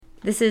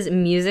This is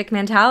Music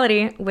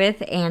Mentality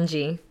with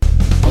Angie.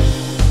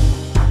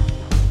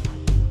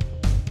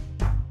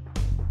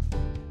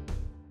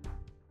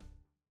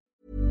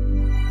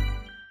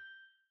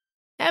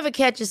 Ever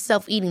catch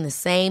yourself eating the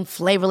same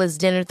flavorless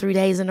dinner 3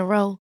 days in a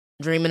row?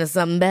 Dreaming of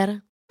something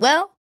better?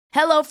 Well,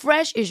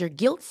 HelloFresh is your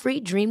guilt-free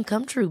dream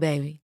come true,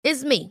 baby.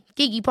 It's me,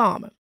 Keke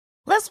Palmer.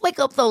 Let's wake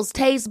up those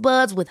taste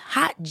buds with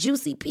hot,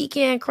 juicy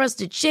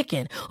pecan-crusted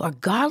chicken or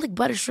garlic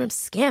butter shrimp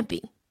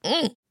scampi.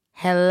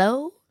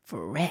 Hello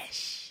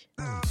Fresh.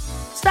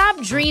 Stop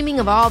dreaming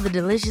of all the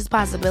delicious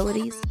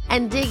possibilities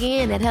and dig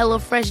in at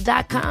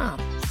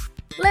HelloFresh.com.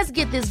 Let's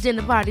get this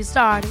dinner party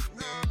started.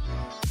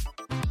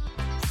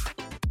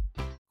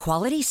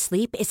 Quality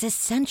sleep is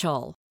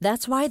essential.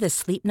 That's why the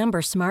Sleep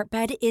Number Smart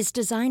Bed is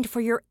designed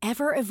for your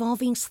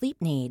ever-evolving sleep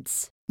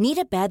needs. Need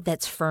a bed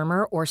that's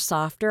firmer or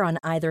softer on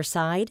either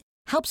side?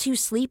 Helps you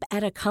sleep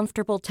at a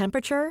comfortable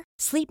temperature?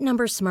 Sleep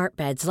Number Smart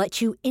Beds let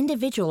you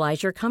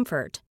individualize your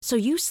comfort, so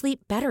you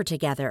sleep better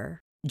together.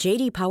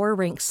 J.D. Power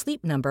ranks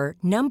Sleep Number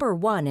number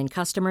 1 in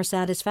customer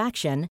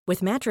satisfaction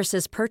with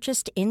mattresses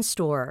purchased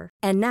in-store.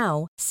 And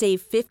now,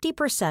 save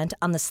 50%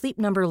 on the Sleep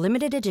Number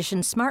Limited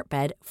Edition Smart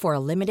Bed for a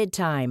limited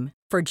time.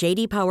 For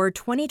J.D. Power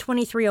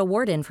 2023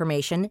 award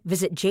information,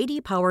 visit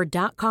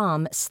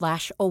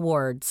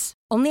jdpower.com/awards.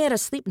 Only at a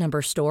Sleep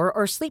Number store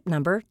or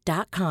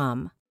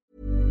sleepnumber.com.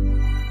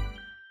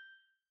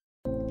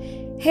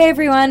 Hey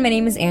everyone, my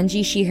name is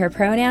Angie, she, her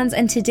pronouns,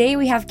 and today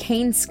we have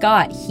Kane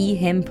Scott, he,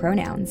 him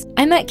pronouns.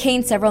 I met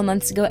Kane several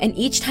months ago, and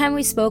each time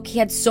we spoke, he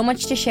had so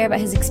much to share about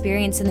his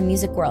experience in the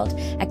music world.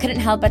 I couldn't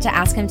help but to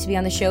ask him to be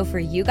on the show for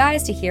you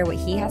guys to hear what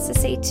he has to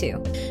say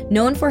too.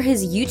 Known for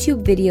his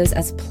YouTube videos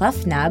as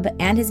Pluffnub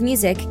and his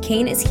music,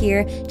 Kane is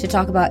here to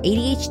talk about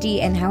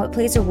ADHD and how it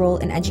plays a role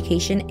in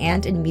education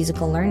and in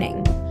musical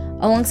learning.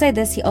 Alongside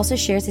this, he also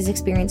shares his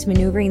experience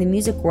maneuvering the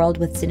music world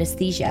with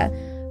synesthesia,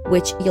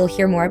 which you'll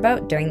hear more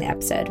about during the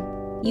episode.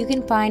 You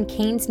can find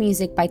Kane's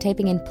music by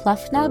typing in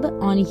Pluffnub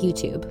on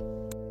YouTube.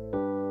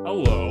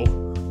 Hello.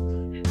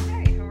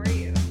 Hi, how are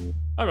you?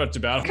 I'm not too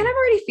bad. I kind of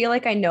already feel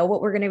like I know what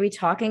we're going to be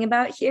talking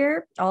about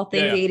here, all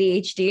things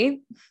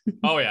ADHD.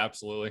 Oh yeah,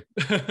 absolutely.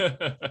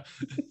 Yeah.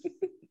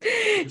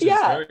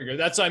 Very good.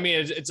 It's going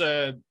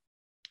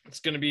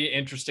to be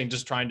interesting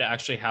just trying to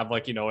actually have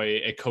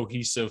a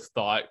cohesive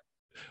thought.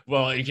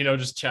 Well,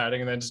 just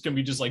chatting and then just going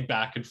to be just like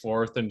back and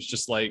forth and it's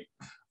just like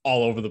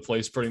all over the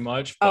place pretty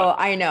much. But, oh,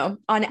 I know.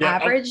 On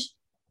average,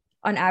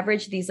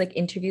 these like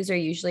interviews are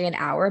usually an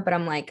hour, but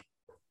I'm like,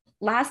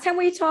 last time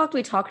we talked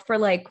for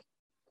like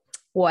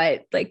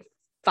 5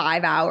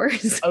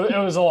 hours. It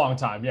was a long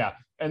time. Yeah.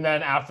 And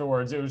then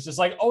afterwards it was just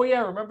like, oh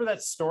yeah, remember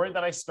that story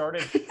that I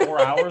started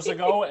 4 hours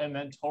ago and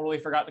then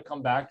totally forgot to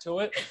come back to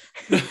it.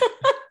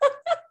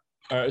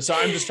 All right, so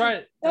I'm just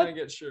trying to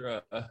get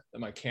sure that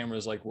my camera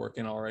is like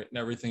working all right and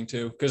everything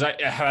too. Cause I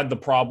had the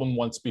problem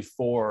once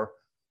before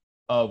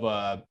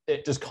of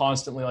it just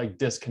constantly like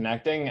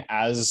disconnecting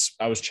as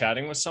I was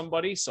chatting with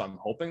somebody. So I'm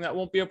hoping that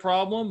won't be a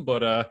problem,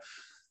 but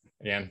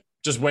again,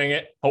 just wing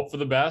it, hope for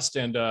the best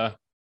and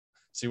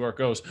see where it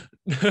goes.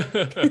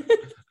 Yeah,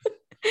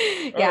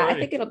 I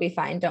think it'll be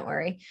fine. Don't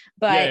worry.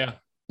 But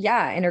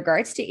yeah, in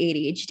regards to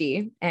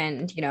ADHD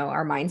and,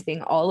 our minds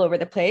being all over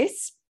the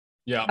place.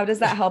 Yeah. How does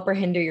that help or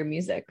hinder your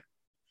music?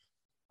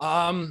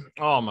 Oh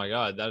my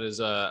God, that is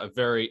a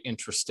very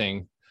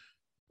interesting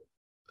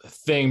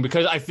thing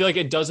because I feel like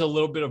it does a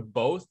little bit of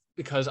both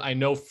because I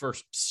know for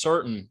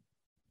certain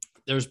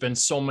there's been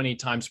so many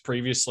times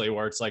previously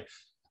where it's like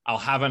I'll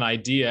have an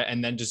idea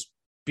and then just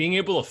being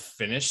able to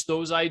finish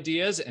those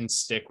ideas and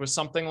stick with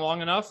something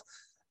long enough,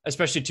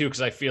 especially too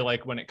because I feel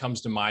like when it comes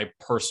to my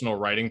personal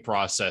writing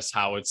process,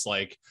 how it's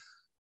like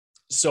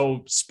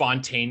so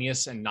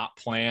spontaneous and not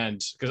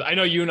planned. Because I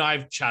know you and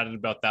I've chatted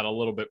about that a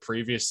little bit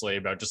previously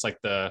about just like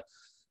the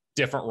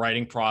different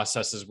writing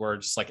processes where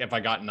just like if I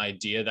got an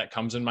idea that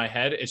comes in my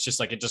head, it's just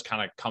like it just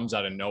kind of comes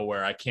out of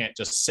nowhere. I can't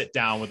just sit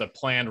down with a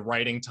planned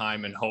writing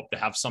time and hope to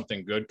have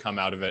something good come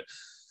out of it.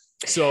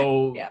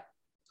 So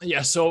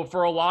yeah. So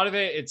for a lot of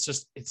it, it's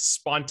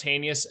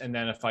spontaneous. And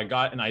then if I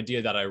got an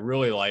idea that I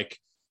really like,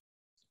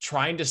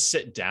 trying to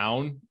sit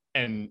down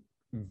and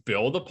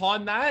build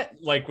upon that,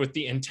 like with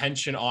the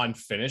intention on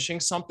finishing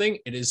something,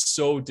 it is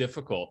so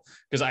difficult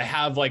because I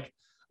have like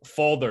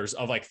folders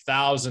of like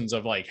thousands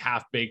of like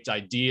half-baked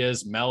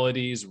ideas,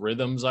 melodies,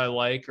 rhythms I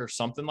like or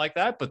something like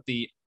that. But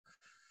the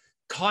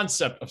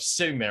concept of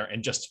sitting there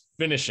and just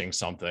finishing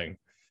something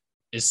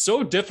is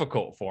so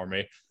difficult for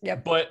me.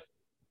 Yep. But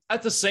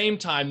at the same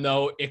time,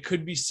 though, it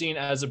could be seen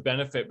as a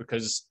benefit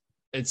because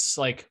it's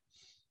like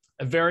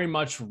very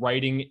much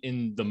writing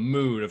in the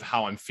mood of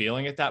how I'm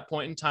feeling at that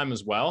point in time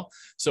as well.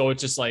 So it's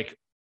just like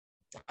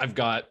I've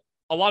got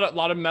a lot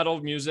of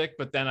metal music,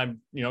 but then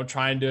I'm,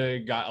 trying to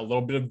got a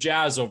little bit of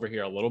jazz over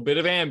here, a little bit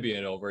of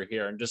ambient over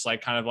here, and just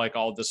like kind of like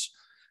all this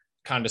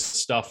kind of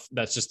stuff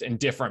that's just in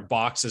different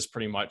boxes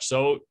pretty much.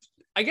 So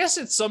I guess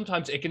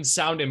sometimes it can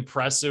sound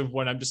impressive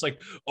when I'm just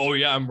like, oh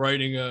yeah, I'm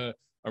writing a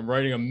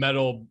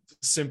metal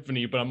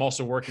symphony, but I'm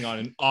also working on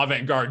an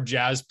avant-garde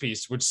jazz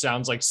piece, which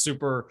sounds like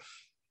super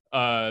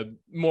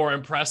more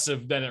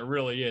impressive than it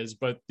really is.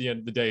 But at the end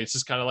of the day, it's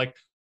just kind of like,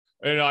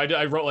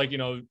 I wrote like,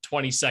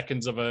 20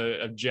 seconds of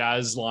a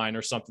jazz line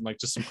or something, like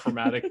just some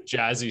chromatic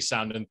jazzy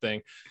sounding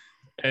thing.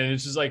 And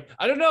it's just like,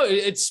 I don't know,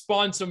 it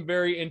spawned some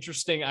very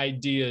interesting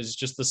ideas,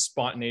 just the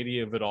spontaneity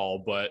of it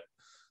all. But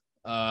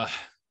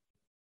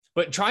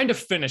trying to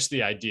finish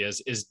the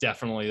ideas is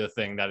definitely the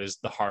thing that is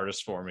the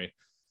hardest for me.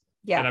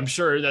 Yeah. And I'm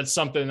sure that's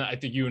something that I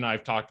think you and I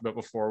have talked about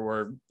before,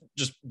 where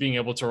just being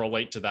able to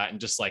relate to that and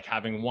just like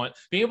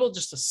being able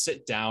just to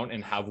sit down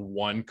and have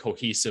one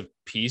cohesive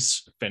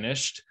piece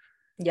finished.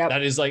 Yeah.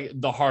 That is like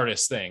the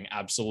hardest thing.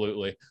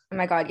 Absolutely. Oh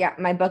my God. Yeah.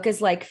 My book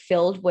is like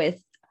filled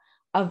with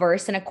a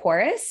verse and a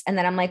chorus. And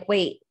then I'm like,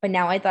 wait, but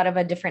now I thought of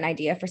a different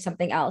idea for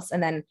something else.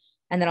 And then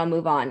I'll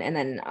move on. And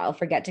then I'll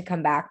forget to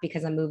come back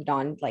because I moved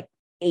on like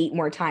 8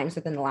 more times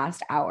within the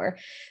last hour.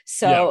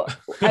 So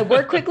yeah. I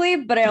work quickly,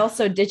 but I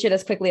also ditch it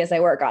as quickly as I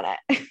work on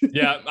it.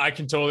 Yeah, I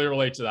can totally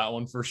relate to that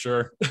one for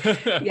sure.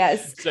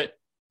 Yes. So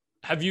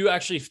have you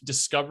actually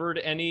discovered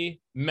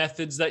any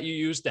methods that you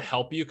use to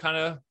help you kind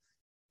of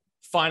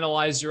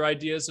finalize your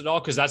ideas at all?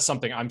 Because that's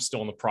something I'm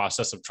still in the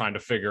process of trying to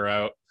figure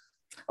out.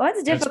 Well,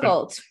 that's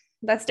difficult.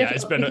 That's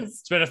difficult. Yeah,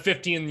 it's been a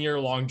 15-year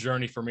long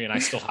journey for me, and I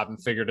still haven't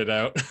figured it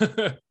out.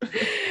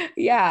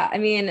 Yeah. I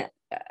mean,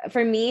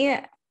 for me,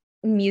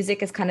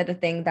 music is kind of the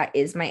thing that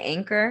is my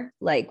anchor.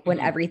 Like when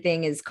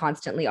everything is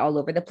constantly all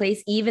over the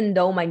place, even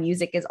though my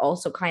music is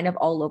also kind of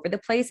all over the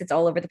place, it's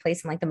all over the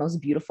place in like the most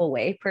beautiful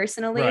way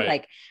personally. Right.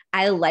 Like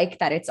I like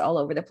that it's all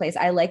over the place.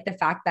 I like the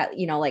fact that,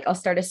 like I'll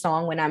start a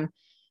song when I'm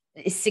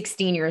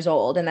 16 years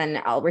old and then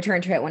I'll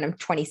return to it when I'm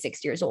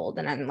 26 years old.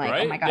 And I'm like,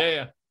 right? Oh my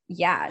God.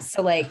 Yeah.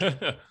 So like,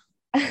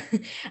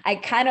 I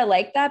kind of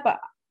like that, but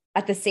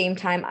at the same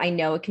time, I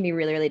know it can be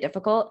really, really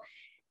difficult.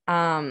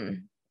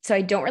 So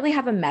I don't really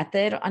have a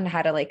method on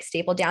how to like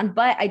staple down,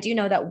 but I do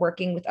know that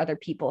working with other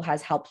people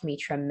has helped me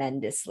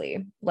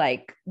tremendously.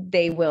 Like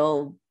they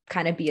will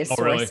kind of be a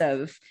source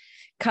of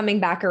coming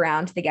back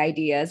around to the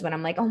ideas when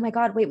I'm like, oh my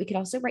God, wait, we could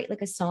also write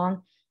like a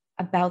song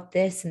about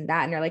this and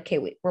that. And they're like, okay,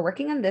 wait, we're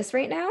working on this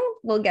right now.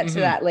 We'll get to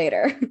that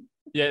later.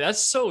 Yeah,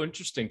 that's so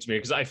interesting to me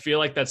because I feel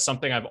like that's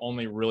something I've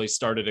only really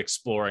started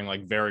exploring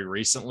like very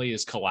recently,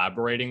 is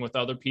collaborating with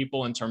other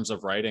people in terms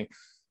of writing.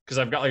 Because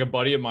I've got like a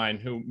buddy of mine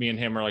who me and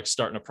him are like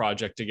starting a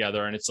project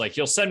together, and it's like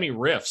he'll send me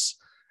riffs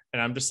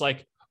and I'm just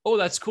like, oh,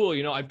 that's cool.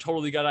 I've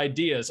totally got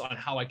ideas on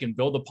how I can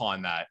build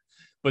upon that.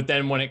 But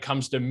then when it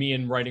comes to me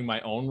and writing my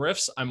own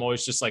riffs, I'm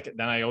always just like,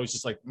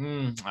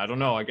 I don't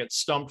know. I get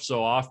stumped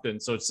so often.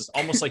 So it's just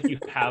almost like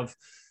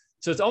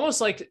so it's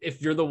almost like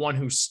if you're the one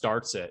who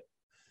starts it,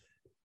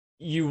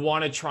 you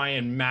want to try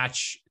and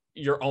match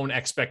your own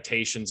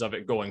expectations of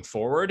it going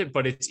forward,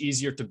 but it's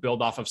easier to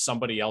build off of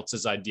somebody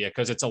else's idea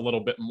because it's a little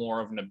bit more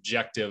of an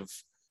objective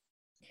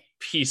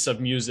piece of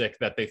music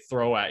that they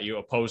throw at you,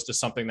 opposed to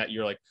something that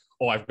you're like,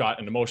 oh, I've got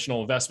an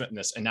emotional investment in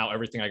this, and now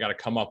everything I got to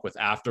come up with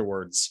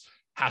afterwards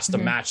has to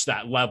match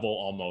that level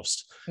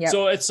almost. Yep.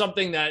 So it's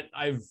something that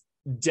I've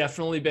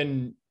definitely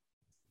been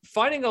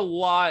finding a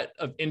lot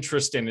of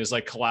interest in, is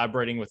like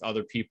collaborating with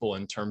other people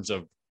in terms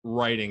of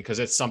writing, because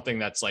it's something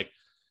that's like,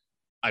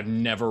 I've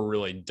never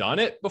really done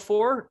it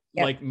before.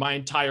 Yep. Like my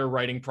entire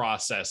writing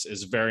process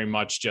is very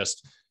much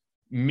just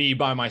me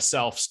by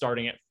myself,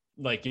 starting at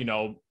like,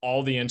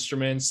 all the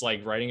instruments,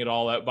 like writing it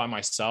all out by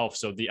myself.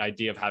 So the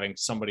idea of having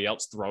somebody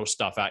else throw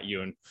stuff at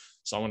you and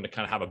someone to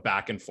kind of have a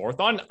back and forth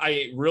on,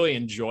 I really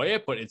enjoy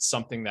it, but it's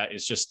something that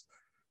is just,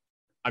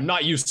 I'm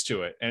not used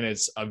to it. And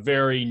it's a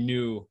very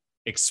new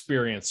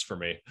experience for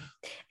me.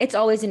 It's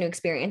always a new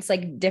experience.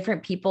 Like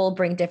different people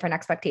bring different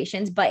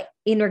expectations, but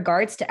in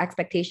regards to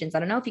expectations, I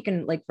don't know if you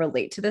can like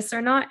relate to this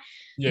or not,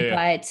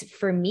 but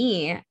for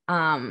me,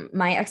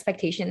 my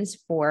expectations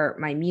for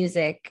my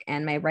music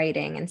and my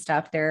writing and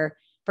stuff, they're,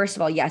 first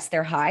of all, yes,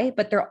 they're high,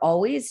 but they're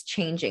always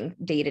changing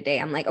day to day.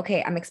 I'm like,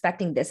 okay, I'm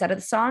expecting this out of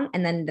the song.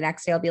 And then the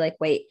next day I'll be like,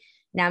 wait,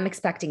 now I'm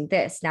expecting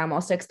this. Now I'm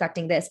also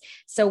expecting this.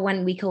 So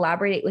when we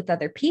collaborate with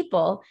other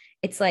people,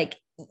 it's like,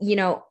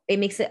 it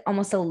makes it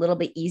almost a little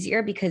bit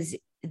easier because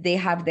they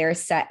have their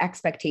set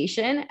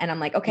expectation. And I'm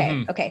like,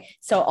 okay.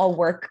 So I'll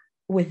work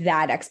with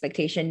that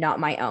expectation, not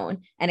my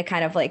own. And it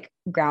kind of like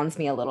grounds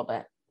me a little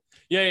bit.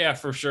 Yeah,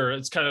 for sure.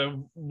 It's kind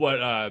of what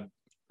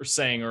we're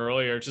saying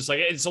earlier. It's just like,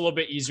 it's a little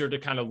bit easier to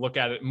kind of look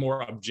at it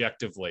more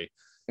objectively,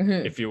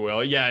 if you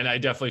will. Yeah. And I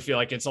definitely feel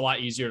like it's a lot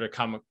easier to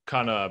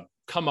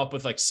come up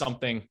with like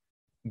something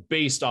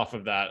based off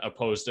of that,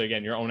 opposed to,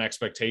 again, your own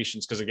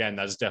expectations. Because again,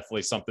 that's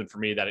definitely something for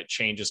me that it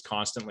changes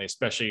constantly,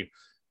 especially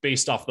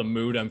based off the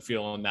mood I'm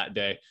feeling that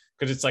day.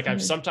 Because it's like,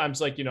 I've sometimes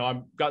like,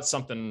 I've got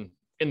something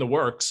in the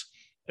works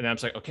and I'm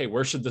just like, okay,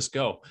 where should this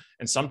go?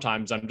 And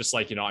sometimes I'm just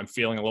like, I'm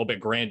feeling a little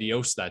bit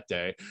grandiose that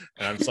day.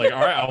 And I'm just like,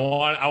 all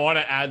right, I want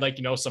to add like,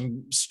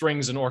 some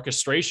strings and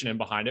orchestration in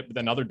behind it. But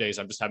then other days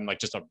I'm just having like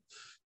just a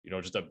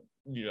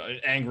an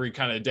angry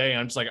kind of day. And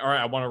I'm just like, all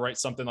right, I want to write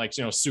something like,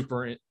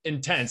 super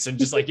intense and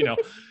just like,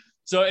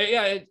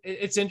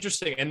 it's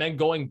interesting. And then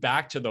going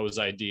back to those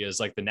ideas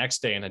like the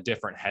next day in a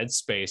different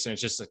headspace, and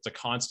it's a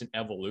constant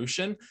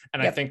evolution.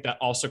 And I think that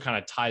also kind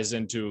of ties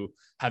into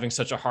having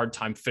such a hard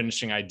time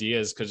finishing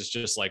ideas, because it's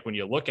just like when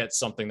you look at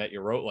something that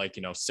you wrote like,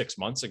 6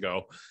 months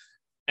ago,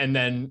 and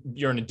then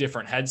you're in a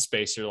different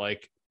headspace, you're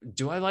like,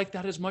 do I like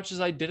that as much as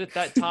I did at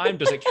that time?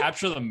 Does it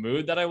capture the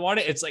mood that I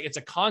wanted? It's like, it's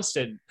a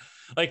constant,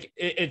 like,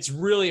 it's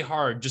really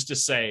hard just to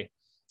say,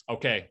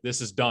 okay,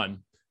 this is done,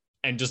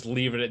 and just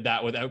leave it at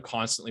that without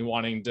constantly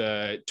wanting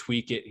to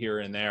tweak it here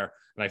and there.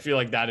 And I feel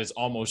like that is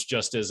almost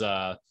just as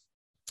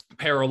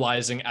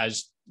paralyzing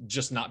as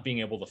just not being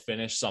able to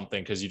finish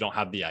something because you don't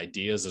have the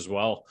ideas as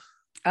well.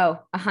 Oh,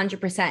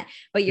 100%.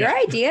 But your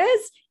ideas,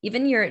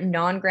 even your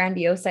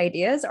non-grandiose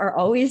ideas, are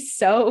always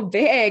so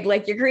big.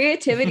 Like your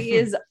creativity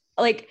is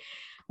like,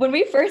 when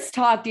we first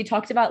talked, you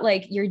talked about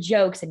like your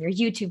jokes and your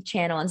YouTube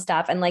channel and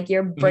stuff. And like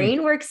your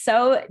brain works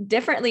so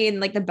differently in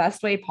like the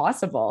best way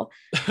possible.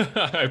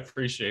 I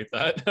appreciate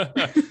that.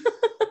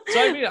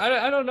 So, I mean,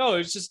 I don't know.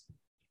 It's just,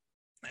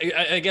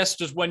 I guess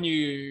just when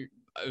we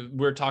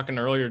were talking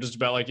earlier just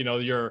about like,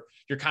 your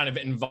kind of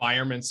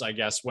environments, I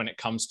guess, when it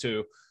comes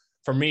to,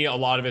 for me, a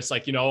lot of it's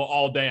like,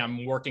 all day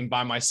I'm working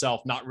by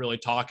myself, not really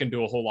talking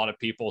to a whole lot of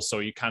people. So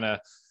you kind of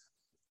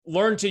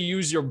learn to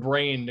use your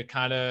brain to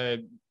kind of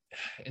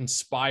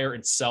inspire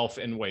itself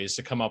in ways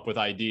to come up with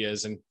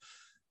ideas. And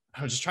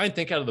I'm just trying to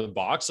think out of the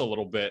box a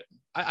little bit.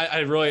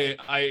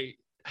 I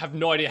have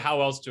no idea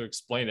how else to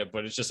explain it,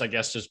 but it's just, I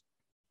guess, just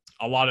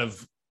a lot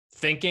of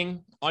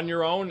thinking on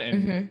your own.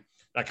 And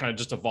that kind of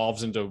just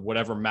evolves into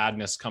whatever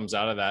madness comes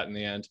out of that in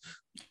the end.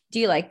 Do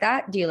you like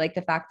that? Do you like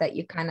the fact that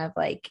you kind of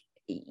like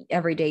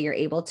every day you're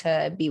able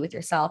to be with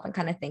yourself and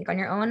kind of think on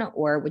your own,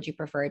 or would you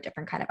prefer a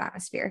different kind of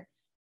atmosphere?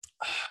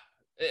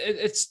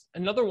 It's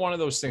another one of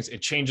those things.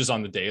 It changes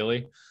on the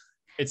daily.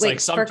 It's like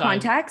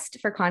sometimes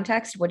for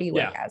context, what do you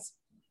work as?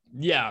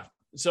 Yeah.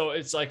 So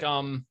it's like,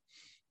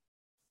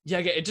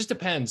 it just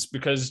depends,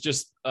 because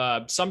just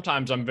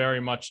sometimes I'm very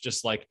much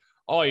just like,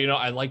 oh,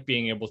 I like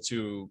being able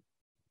to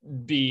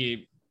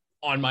be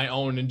on my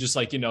own and just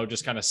like,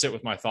 just kind of sit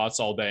with my thoughts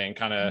all day and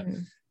kind of,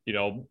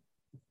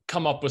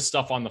 come up with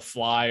stuff on the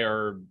fly,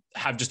 or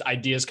have just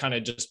ideas kind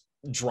of just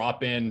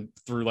drop in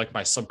through like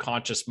my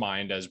subconscious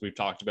mind, as we've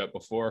talked about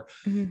before.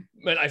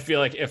 But I feel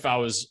like if I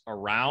was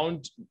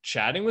around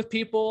chatting with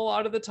people a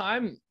lot of the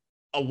time,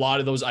 a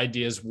lot of those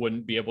ideas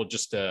wouldn't be able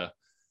just to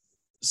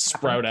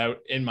sprout out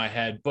in my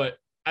head. But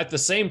at the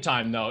same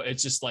time, though,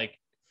 it's just like,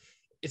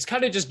 it's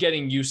kind of just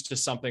getting used to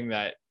something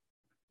that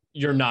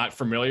you're not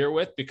familiar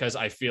with, because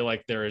I feel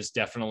like there is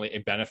definitely a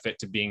benefit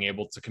to being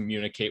able to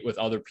communicate with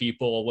other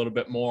people a little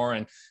bit more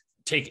and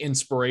take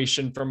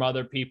inspiration from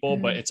other people.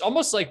 But it's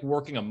almost like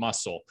working a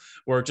muscle,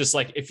 where it's just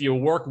like, if you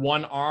work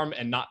one arm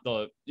and not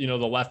the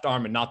left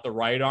arm and not the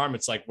right arm,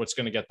 it's like, what's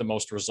going to get the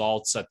most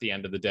results at the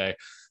end of the day.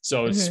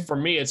 So it's, for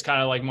me, it's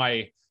kind of like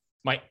my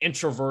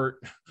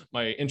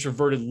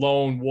introverted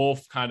lone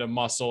wolf kind of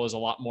muscle is a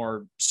lot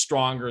more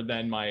stronger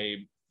than my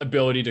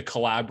ability to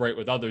collaborate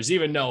with others.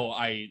 Even though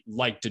I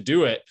like to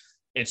do it,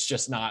 it's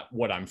just not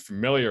what I'm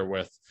familiar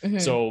with.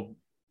 So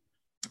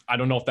I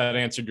don't know if that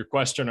answered your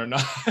question or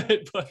not.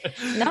 But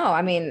no,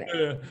 I mean,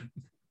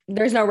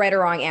 there's no right or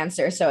wrong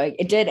answer. So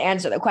it did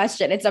answer the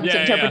question. It's up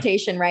to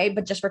interpretation, right?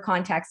 But just for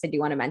context, I do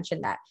want to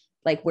mention that,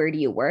 like, where do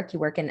you work? You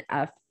work in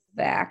a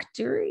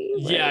factory?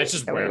 Right? Yeah, it's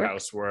just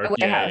warehouse work. A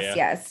warehouse,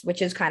 yes,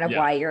 which is kind of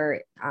why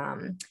you're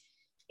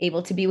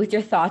able to be with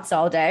your thoughts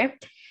all day.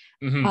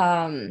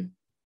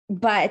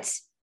 But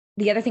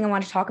the other thing I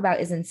want to talk about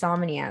is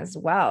insomnia as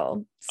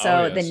well.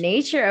 So the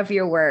nature of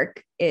your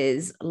work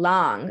is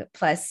long,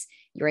 plus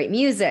you write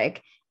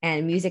music,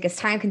 and music is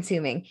time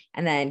consuming.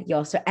 And then you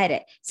also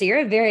edit. So you're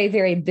a very,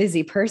 very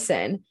busy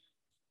person.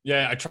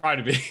 Yeah, I try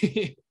to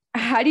be.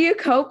 How do you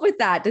cope with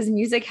that? Does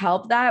music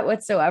help that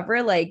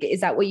whatsoever? Like,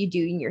 is that what you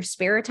do in your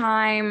spare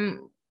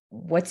time?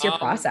 What's your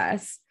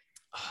process?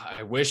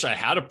 I wish I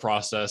had a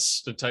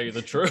process, to tell you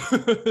the truth.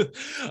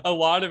 A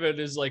lot of it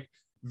is like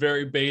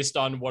very based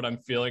on what I'm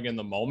feeling in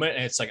the moment.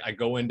 And it's like, I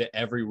go into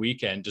every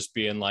weekend just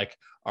being like,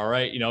 all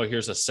right,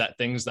 here's a set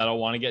things that I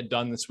want to get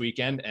done this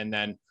weekend. And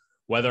then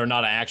whether or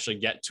not I actually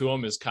get to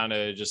them is kind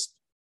of just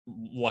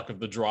luck of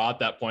the draw at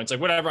that point. It's like,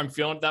 whatever I'm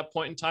feeling at that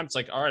point in time, it's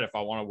like, all right, if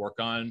I want to work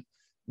on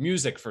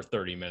music for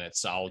 30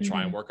 minutes, I'll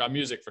try and work on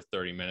music for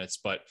 30 minutes.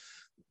 But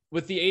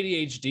with the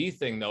ADHD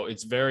thing, though,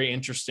 it's very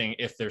interesting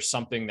if there's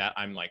something that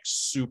I'm like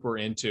super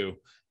into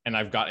and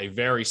I've got a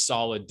very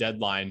solid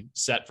deadline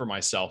set for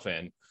myself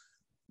in.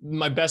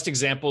 My best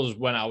example is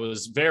when I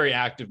was very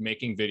active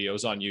making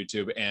videos on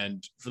YouTube.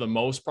 And for the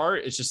most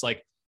part, it's just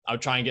like, I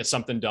would try and get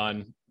something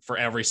done for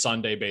every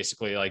Sunday,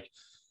 basically. Like,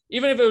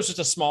 even if it was just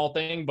a small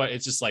thing, but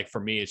it's just like, for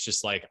me, it's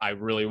just like, I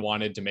really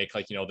wanted to make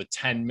like, the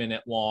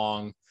 10-minute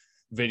long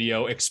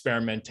video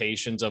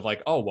experimentations of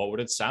like, oh, what would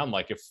it sound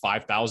like if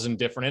 5,000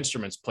 different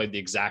instruments played the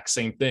exact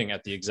same thing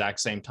at the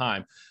exact same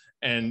time?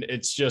 And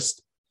it's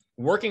just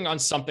working on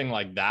something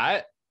like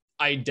that.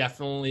 I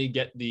definitely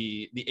get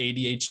the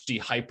ADHD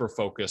hyper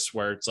focus,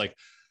 where it's like,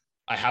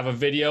 I have a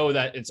video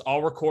that it's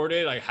all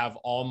recorded. I have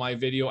all my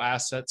video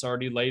assets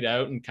already laid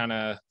out and kind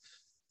of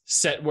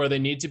set where they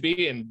need to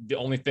be. And the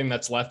only thing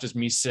that's left is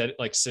me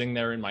sitting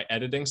there in my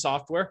editing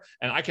software.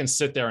 And I can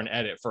sit there and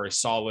edit for a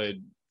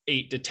solid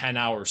 8 to 10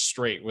 hours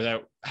straight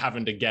without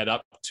having to get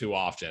up too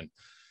often.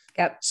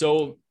 Yep.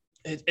 So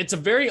it's a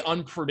very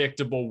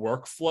unpredictable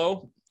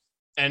workflow.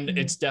 And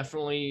it's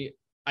definitely,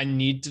 I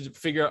need to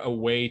figure out a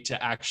way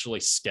to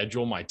actually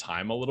schedule my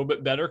time a little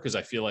bit better, because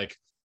I feel like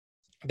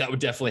that would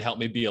definitely help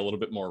me be a little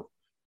bit more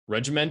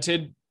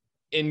regimented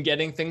in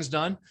getting things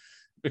done,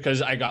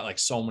 because I got like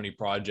so many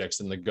projects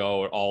in the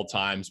go at all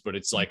times. But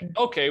it's like,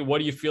 okay, what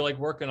do you feel like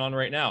working on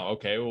right now?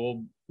 Okay,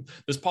 well,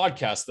 this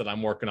podcast that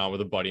I'm working on with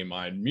a buddy of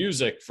mine,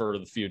 music for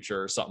the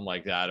future or something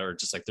like that. Or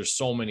just like, there's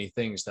so many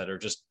things that are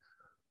just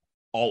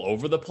all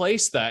over the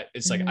place that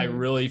it's like, I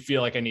really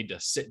feel like I need to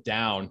sit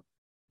down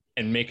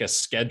and make a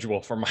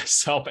schedule for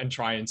myself and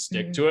try and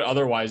stick to it.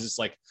 Otherwise it's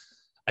like,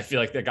 I feel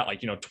like they got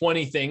like,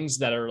 20 things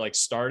that are like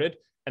started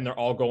and they're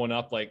all going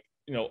up like,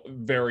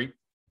 very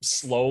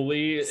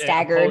slowly.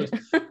 Staggered.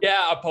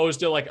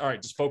 Opposed to like, all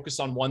right, just focus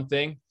on one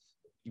thing,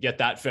 get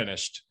that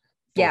finished.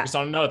 Focus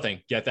on another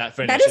thing, get that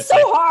finished. That is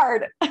so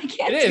hard. I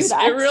can't do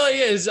that. It really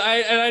is.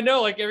 I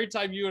know, like every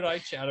time you and I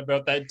chat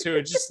about that too,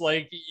 it's just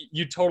like,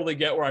 you totally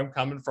get where I'm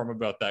coming from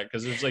about that.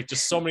 Cause there's like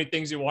just so many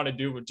things you want to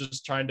do, but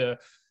just trying to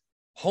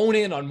hone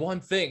in on one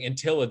thing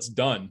until it's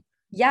done.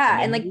 Yeah.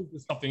 And like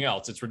something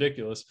else. It's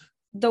ridiculous.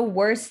 The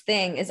worst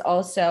thing is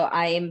also,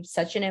 I am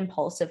such an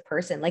impulsive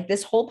person. Like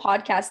this whole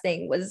podcast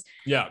thing was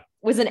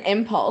an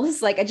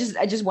impulse. Like I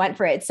just went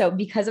for it. So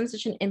because I'm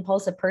such an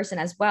impulsive person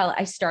as well,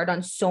 I start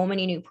on so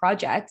many new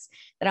projects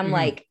that I'm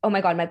like, oh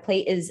my God, my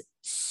plate is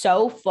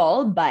so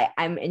full, but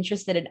I'm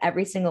interested in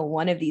every single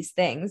one of these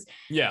things.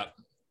 Yeah.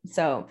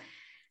 So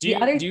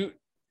do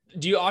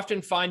you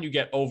often find you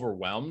get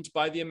overwhelmed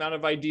by the amount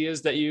of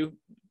ideas that you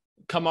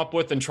come up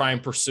with and try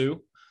and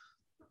pursue?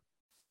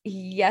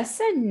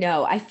 Yes and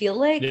no. I feel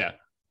like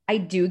I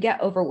do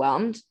get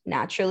overwhelmed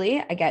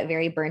naturally. I get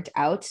very burnt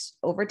out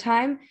over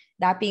time.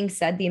 That being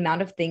said, the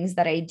amount of things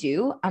that I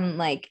do, I'm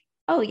like,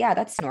 oh yeah,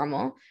 that's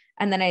normal.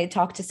 And then I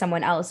talk to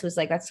someone else who's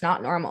like, that's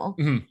not normal.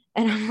 And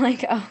I'm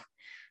like, oh,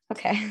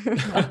 okay.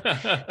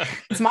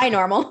 It's my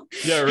normal.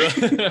 Yeah,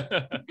 really.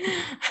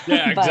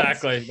 Yeah,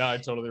 exactly. No, I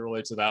totally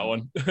relate to that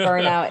one.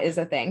 Burnout is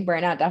a thing.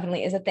 Burnout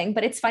definitely is a thing.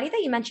 But it's funny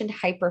that you mentioned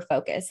hyper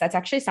focus. That's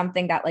actually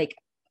something that like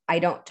I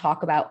don't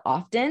talk about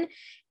often.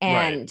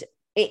 And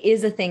it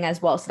is a thing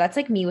as well. So that's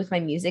like me with my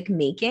music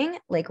making,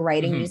 like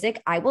writing music.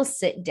 I will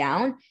sit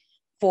down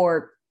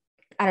for,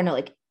 I don't know,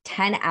 like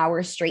 10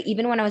 hours straight.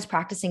 Even when I was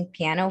practicing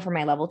piano for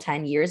my level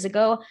 10 years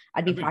ago,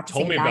 I'd be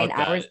practicing 9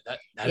 hours.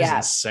 That is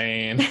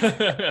insane.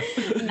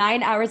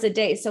 9 hours a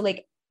day. So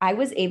like I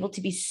was able to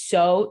be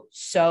so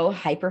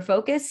hyper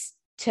focused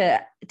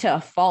to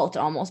a fault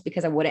almost,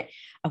 because I wouldn't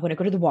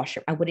go to the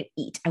washroom. I wouldn't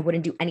eat. I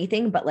wouldn't do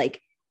anything but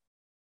like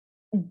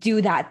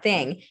do that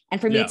thing. And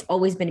for me, it's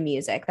always been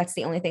music. That's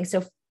the only thing.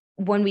 So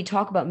when we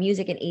talk about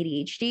music and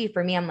ADHD,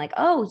 for me, I'm like,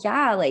 oh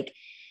yeah, like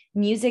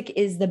music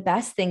is the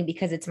best thing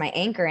because it's my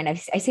anchor. And I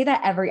say that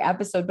every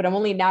episode, but I'm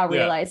only now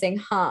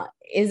realizing,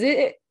 is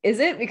it?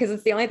 Because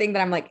it's the only thing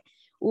that I'm like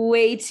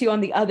way too on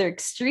the other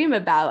extreme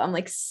about. I'm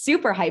like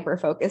super hyper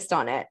focused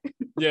on it.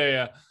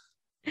 Yeah.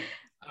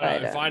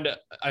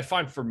 I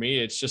find for me,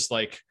 it's just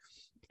like,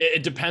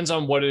 it depends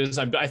on what it is.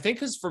 I think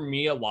because for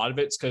me, a lot of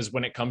it's because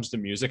when it comes to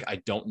music, I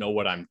don't know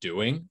what I'm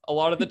doing a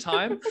lot of the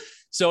time.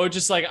 So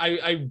just like,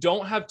 I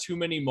don't have too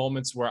many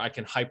moments where I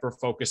can hyper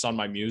focus on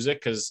my music,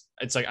 because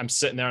it's like I'm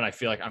sitting there and I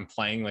feel like I'm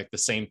playing like the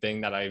same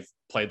thing that I've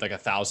played like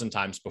 1,000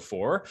 times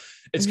before.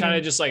 It's kind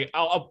of just like,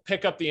 I'll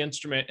pick up the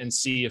instrument and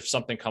see if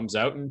something comes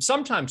out, and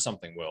sometimes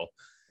something will,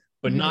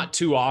 but not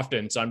too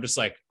often. So I'm just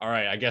like, all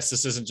right, I guess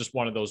this isn't just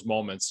one of those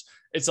moments.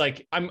 It's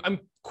like, I'm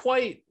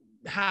quite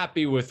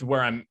happy with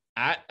where I'm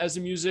at as a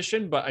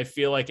musician, but I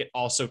feel like it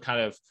also kind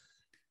of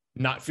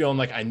not feeling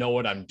like I know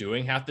what I'm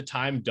doing half the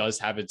time does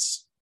have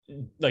its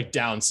like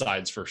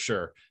downsides for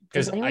sure.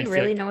 Does anyone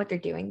really know what they're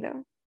doing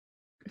though?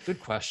 Good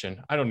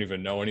question. I don't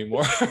even know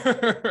anymore.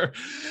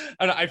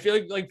 And I feel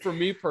like for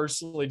me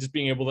personally, just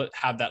being able to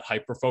have that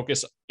hyper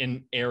focus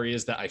in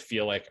areas that I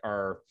feel like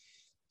are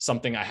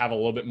something I have a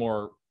little bit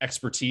more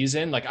expertise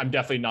in. Like I'm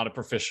definitely not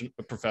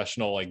a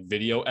professional like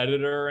video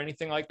editor or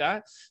anything like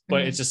that,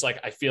 but it's just like,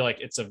 I feel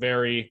like it's a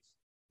very,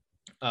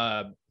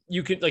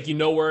 you can like,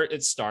 where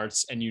it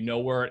starts and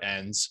where it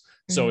ends.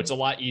 So it's a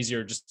lot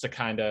easier just to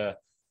kind of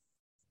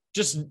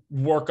just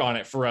work on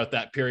it throughout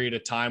that period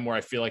of time, where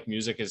I feel like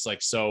music is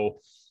like, so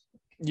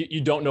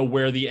you don't know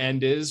where the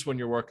end is when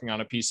you're working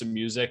on a piece of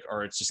music,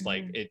 or it's just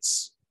like,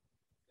 it's,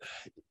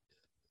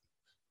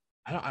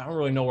 I don't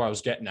really know where I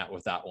was getting at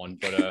with that one,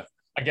 but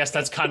I guess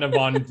that's kind of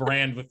on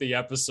brand with the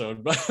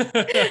episode, but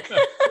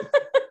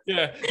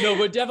yeah, no,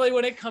 but definitely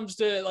when it comes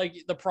to like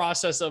the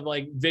process of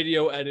like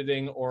video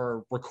editing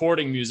or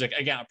recording music,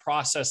 again, a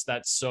process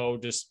that's so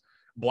just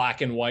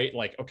black and white,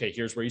 like, okay,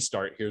 here's where you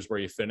start, here's where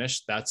you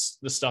finish. That's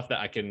the stuff that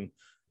I can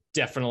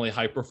definitely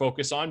hyper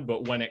focus on.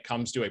 But when it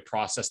comes to a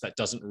process that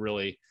doesn't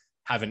really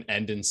have an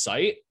end in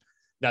sight,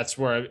 that's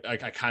where I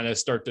kind of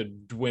start to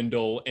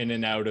dwindle in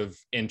and out of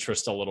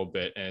interest a little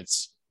bit. And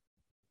it's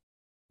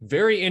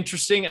very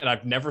interesting. And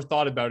I've never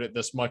thought about it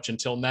this much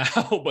until now,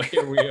 but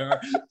here we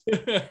are.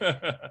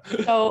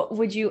 So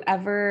would you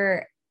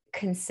ever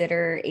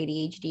consider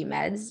ADHD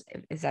meds?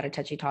 Is that a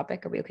touchy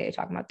topic? Are we okay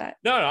talking about that?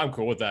 No, I'm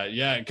cool with that.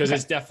 Yeah. Cause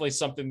it's definitely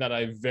something that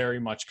I very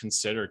much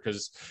consider,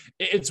 because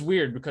it's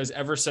weird, because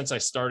ever since I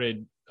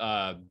started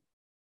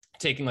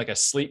taking like a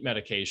sleep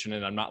medication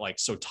and I'm not like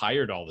so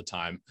tired all the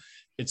time,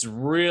 it's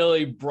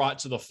really brought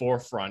to the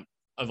forefront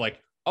of like,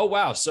 oh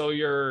wow, so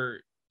your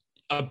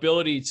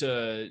ability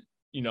to,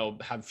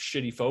 have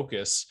shitty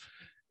focus,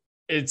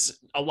 it's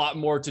a lot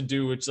more to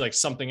do with like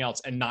something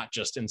else and not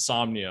just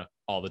insomnia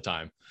all the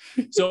time.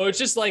 So it's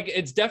just like,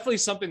 it's definitely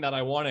something that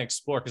I want to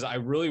explore, because I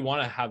really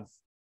want to have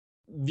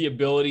the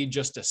ability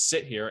just to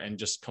sit here and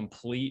just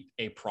complete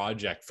a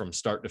project from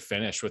start to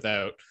finish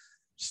without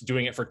just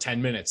doing it for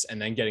 10 minutes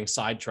and then getting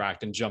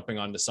sidetracked and jumping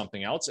onto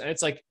something else. And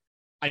it's like,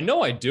 I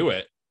know I do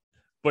it,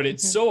 but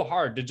it's so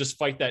hard to just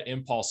fight that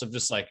impulse of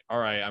just like, all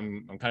right,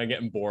 I'm kind of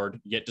getting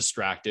bored, get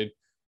distracted,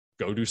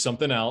 go do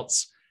something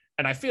else.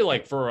 And I feel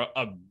like for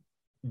a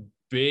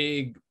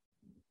big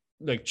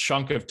like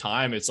chunk of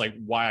time, it's like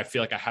why I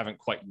feel like I haven't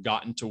quite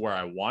gotten to where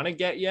I want to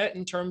get yet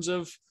in terms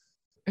of,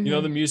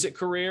 the music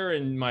career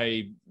and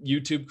my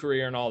YouTube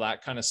career and all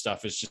that kind of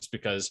stuff, is just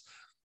because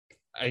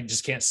I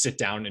just can't sit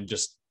down and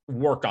just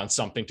work on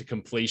something to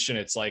completion.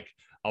 It's like,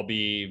 I'll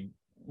be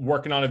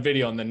working on a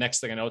video, and the next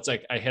thing I know, it's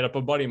like I hit up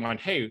a buddy of mine,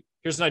 hey,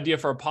 here's an idea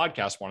for a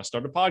podcast, want to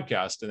start a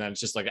podcast? And then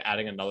it's just like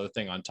adding another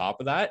thing on top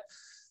of that.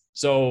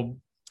 So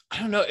I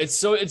don't know, it's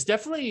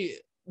definitely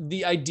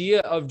the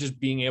idea of just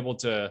being able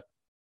to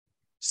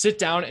sit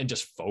down and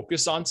just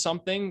focus on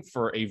something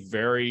for a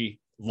very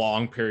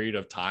long period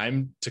of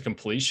time to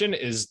completion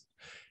is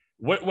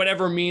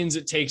whatever means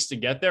it takes to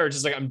get there. It's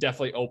just like, I'm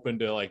definitely open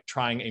to like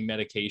trying a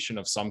medication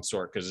of some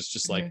sort, because it's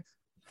just like,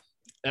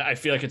 I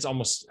feel like it's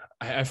almost,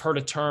 I've heard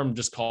a term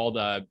just called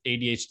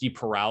ADHD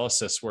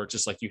paralysis, where it's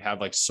just like you have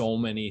like so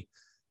many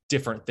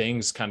different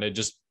things kind of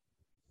just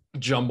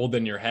jumbled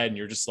in your head, and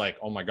you're just like,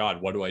 oh my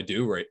God, what do I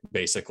do? Right.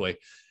 Basically.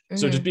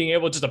 So just being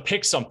able just to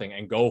pick something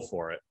and go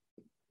for it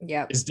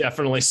is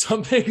definitely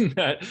something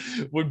that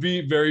would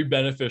be very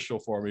beneficial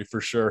for me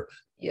for sure.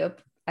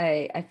 Yep.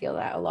 I feel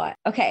that a lot.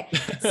 Okay.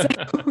 So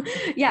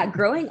yeah,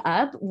 growing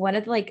up, one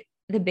of like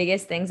the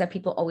biggest things that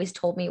people always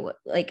told me,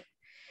 like,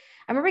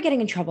 I remember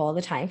getting in trouble all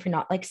the time for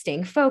not like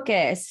staying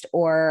focused,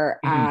 or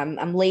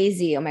I'm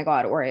lazy. Oh my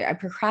God. Or I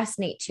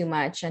procrastinate too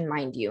much. And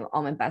mind you,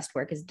 all my best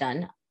work is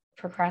done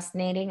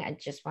procrastinating. I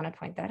just want to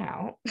point that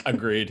out.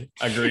 Agreed.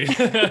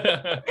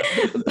 But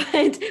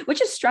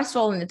which is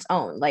stressful in its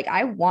own. Like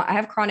I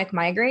have chronic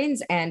migraines,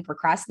 and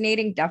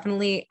procrastinating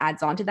definitely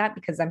adds on to that,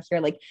 because I'm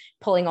here like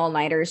pulling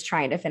all-nighters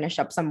trying to finish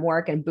up some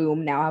work, and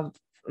boom, now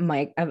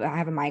I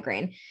have a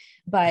migraine.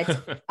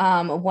 But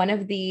one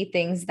of the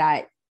things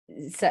that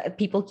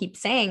people keep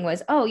saying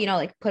was, oh,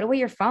 like put away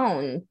your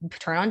phone,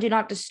 turn on do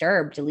not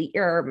disturb, delete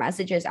your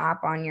messages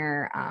app on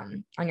your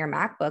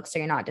MacBook so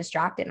you're not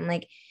distracted. I'm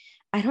like,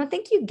 I don't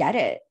think you get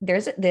it.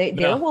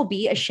 There will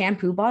be a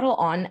shampoo bottle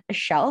on a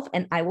shelf,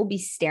 and I will be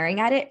staring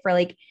at it for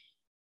like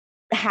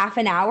half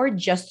an hour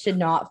just to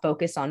not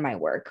focus on my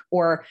work,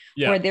 or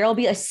there'll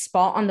be a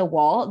spot on the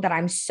wall that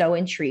I'm so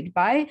intrigued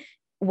by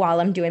while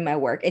I'm doing my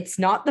work. It's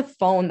not the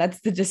phone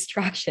that's the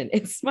distraction.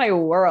 It's my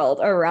world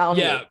around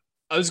me.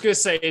 I was going to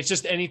say, it's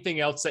just anything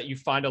else that you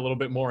find a little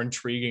bit more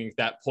intriguing at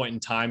that point in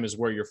time is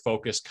where your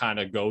focus kind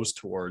of goes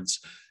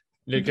towards.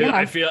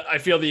 I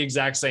feel the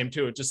exact same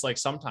too. It's just like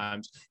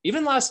sometimes,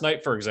 even last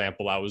night, for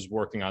example, I was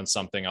working on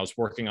something. I was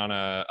working on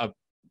a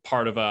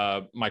part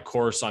of my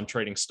course on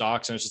trading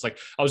stocks. And it's just like,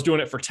 I was doing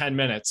it for 10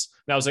 minutes.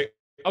 And I was like,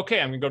 okay,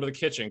 I'm gonna go to the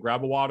kitchen,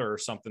 grab a water or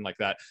something like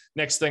that.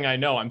 Next thing I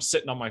know, I'm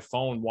sitting on my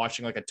phone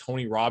watching like a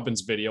Tony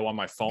Robbins video on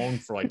my phone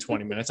for like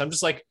 20 minutes. I'm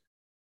just like,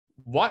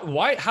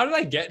 why, how did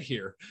I get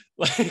here?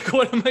 Like,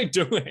 what am I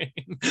doing?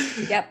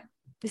 Yep.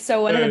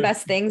 So one of the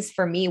best things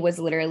for me was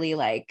literally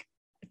like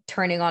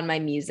turning on my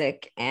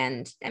music.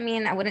 And I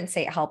mean, I wouldn't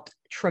say it helped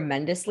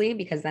tremendously,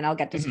 because then I'll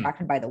get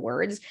distracted by the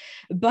words,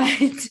 but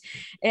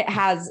it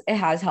has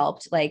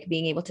helped, like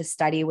being able to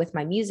study with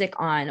my music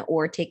on,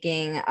 or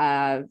taking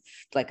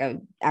like a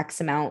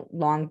X amount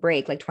long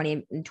break, like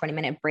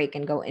 20-minute break,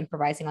 and go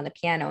improvising on the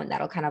piano. And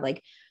that'll kind of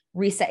like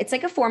reset. It's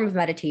like a form of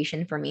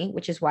meditation for me,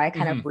 which is why I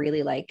kind of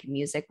really like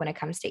music when it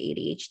comes to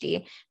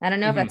ADHD. I don't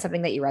know if that's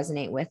something that you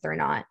resonate with or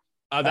not.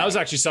 That was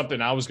actually something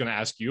I was going to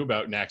ask you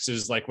about next,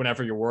 is like,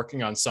 whenever you're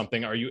working on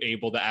something, are you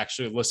able to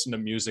actually listen to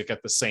music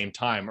at the same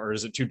time, or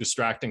is it too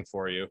distracting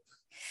for you?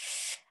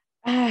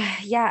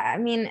 Yeah. I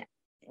mean,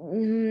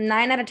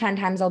 9 out of 10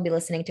 times I'll be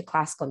listening to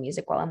classical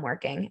music while I'm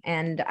working.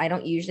 And I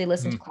don't usually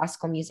listen to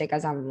classical music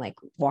as I'm like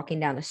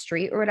walking down the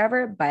street or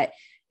whatever, but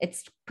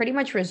it's pretty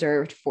much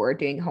reserved for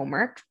doing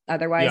homework.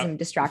 Otherwise I'm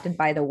distracted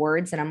by the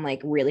words, and I'm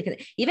like, really,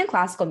 even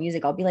classical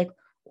music, I'll be like,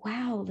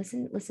 wow,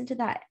 listen to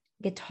that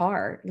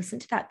guitar, listen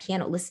to that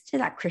piano, listen to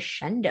that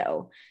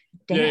crescendo.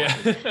 Damn.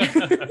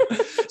 Yeah.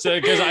 So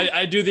because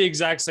I do the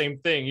exact same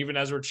thing. Even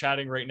as we're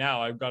chatting right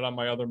now, I've got on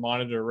my other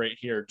monitor right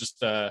here just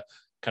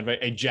kind of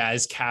a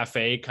jazz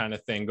cafe kind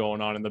of thing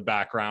going on in the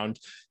background,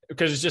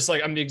 because it's just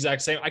like I'm the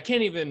exact same. I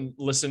can't even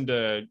listen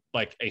to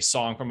like a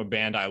song from a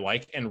band I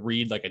like and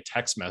read like a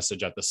text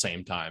message at the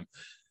same time.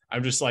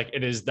 I'm just like,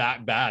 it is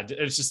that bad.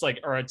 It's just like,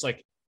 or it's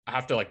like I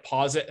have to like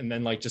pause it and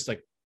then like just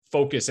like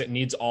focus. It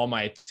needs all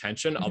my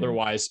attention.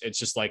 Otherwise it's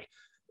just like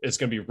it's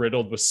going to be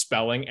riddled with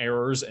spelling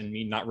errors and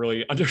me not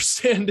really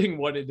understanding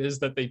what it is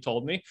that they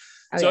told me.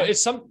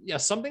 It's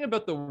something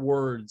about the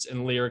words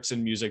and lyrics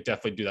and music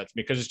definitely do that to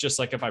me, because it's just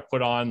like if I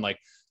put on like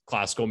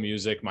classical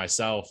music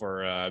myself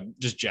or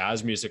just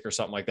jazz music or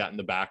something like that in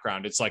the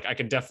background, it's like I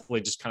can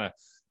definitely just kind of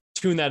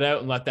tune that out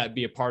and let that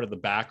be a part of the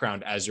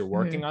background as you're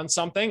working on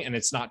something, and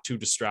it's not too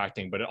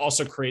distracting, but it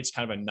also creates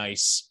kind of a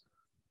nice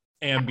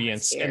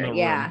ambience in the room.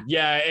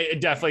 Yeah,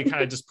 it definitely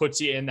kind of just puts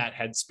you in that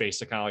headspace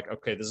to kind of like,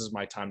 okay, this is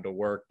my time to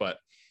work. But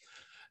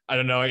I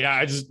don't know.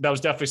 Yeah, that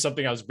was definitely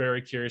something I was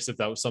very curious if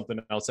that was something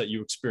else that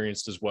you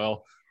experienced as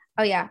well.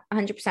 Oh yeah,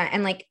 100%.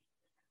 And like,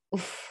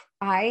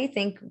 I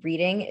think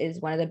reading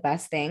is one of the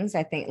best things.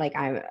 I think like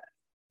I'm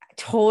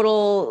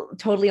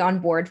totally on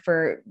board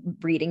for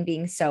reading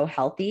being so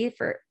healthy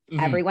for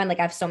everyone. Like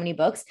I have so many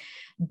books,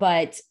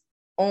 but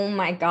oh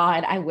my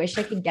God, I wish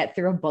I could get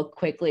through a book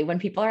quickly. When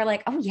people are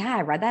like, oh yeah,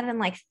 I read that in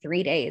like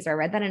 3 days, or I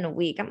read that in a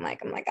week. I'm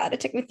like, oh my God, it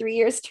took me 3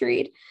 years to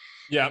read.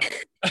 Yeah,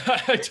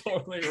 I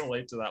totally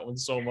relate to that one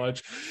so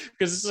much,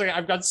 because it's like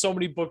I've got so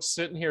many books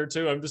sitting here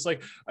too. I'm just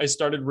like, I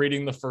started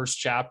reading the first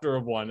chapter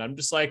of one. I'm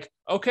just like,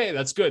 okay,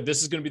 that's good.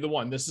 This is going to be the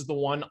one. This is the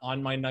one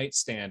on my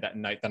nightstand at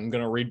night that I'm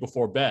going to read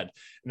before bed.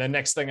 And then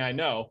next thing I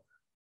know,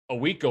 a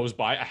week goes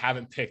by, I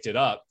haven't picked it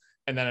up.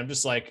 And then I'm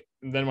just like,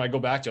 then when I go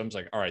back to it, I'm just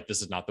like, all right,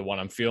 this is not the one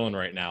I'm feeling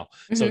right now.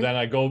 So then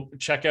I go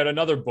check out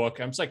another book.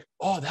 I'm just like,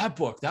 oh, that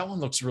book, that one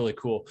looks really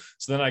cool.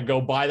 So then I go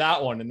buy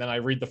that one and then I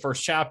read the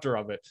first chapter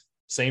of it.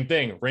 Same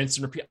thing, rinse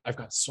and repeat. I've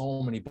got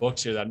so many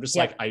books here that I'm just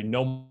like, I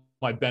know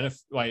my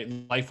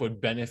life would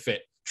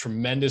benefit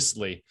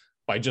tremendously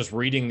by just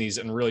reading these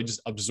and really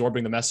just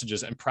absorbing the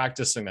messages and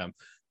practicing them.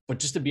 But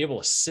just to be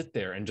able to sit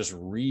there and just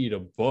read a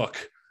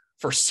book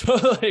for so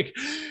like,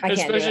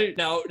 especially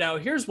now,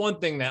 here's one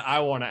thing that I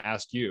want to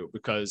ask you,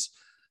 because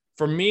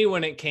for me,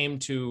 when it came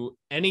to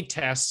any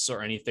tests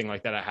or anything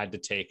like that I had to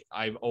take,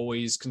 I've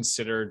always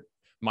considered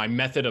my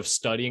method of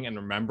studying and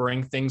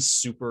remembering things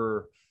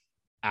super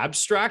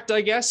abstract,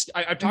 I guess.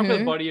 I've talked with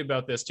a buddy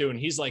about this too, and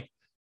he's like,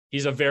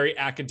 he's a very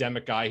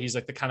academic guy. He's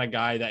like the kind of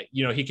guy that,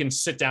 you know, he can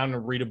sit down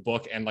and read a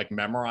book and like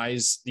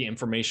memorize the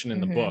information in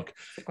the book.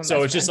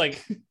 So it's just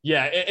like,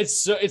 yeah,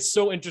 it's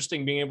so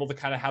interesting being able to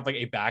kind of have like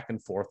a back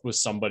and forth with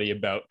somebody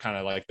about kind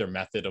of like their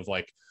method of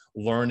like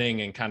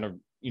learning and kind of,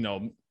 you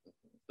know,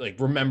 like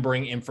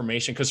remembering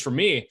information. Because for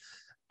me,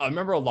 I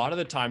remember a lot of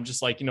the time,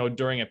 just like, you know,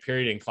 during a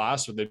period in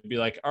class where they'd be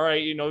like, all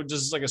right, you know,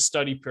 just like a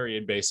study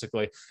period,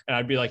 basically. And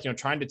I'd be like, you know,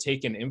 trying to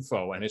take in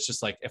info. And it's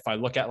just like, if I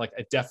look at like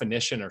a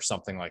definition or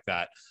something like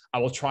that, I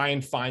will try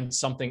and find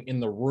something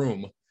in the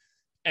room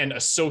and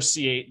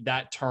associate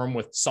that term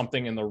with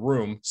something in the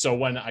room. So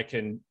when I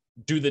can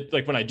do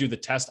when I do the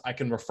test, I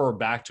can refer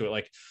back to it.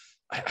 Like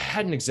I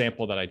had an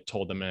example that I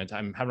told them, and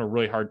I'm having a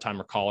really hard time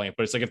recalling it,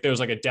 but it's like, if there was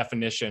like a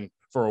definition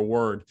for a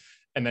word,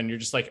 and then you're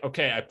just like,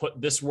 okay, I put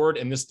this word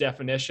in this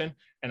definition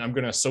and I'm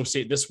going to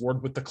associate this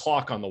word with the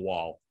clock on the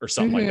wall or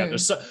something like that.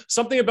 There's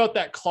something about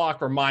that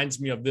clock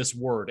reminds me of this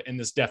word in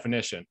this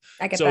definition.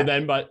 I get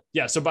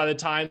that. So by the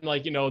time,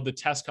 like, you know, the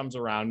test comes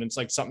around and it's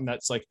like something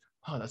that's like,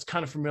 oh, that's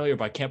kind of familiar,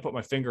 but I can't put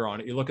my finger on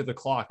it. You look at the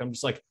clock. I'm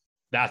just like,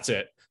 that's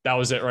it. That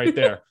was it right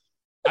there.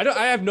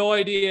 I have no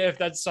idea if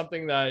that's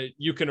something that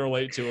you can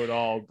relate to at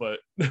all, but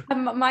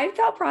my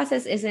thought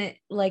process isn't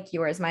like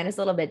yours. Mine is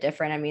a little bit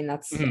different. I mean, I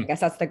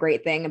guess that's the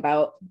great thing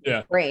about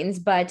brains,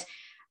 but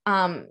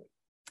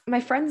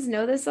my friends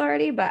know this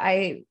already, but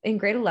I, in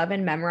grade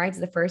 11, memorized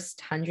the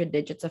first 100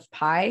 digits of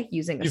pi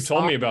using a You've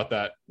told me about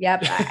that. Yep.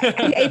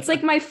 It's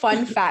like my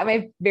fun fact,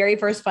 my very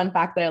first fun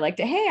fact that I like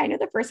to, hey, I know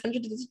the first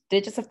 100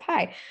 digits of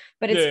pi,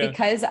 but it's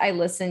because I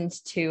listened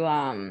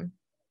to,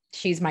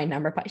 She's my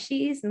number pi.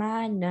 She's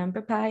my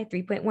number pi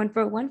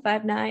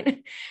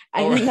 3.14159.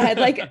 And then I'd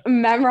like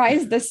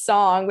memorize the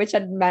song, which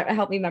had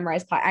helped me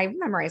memorize pi. I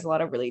memorize a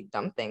lot of really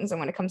dumb things. And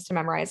when it comes to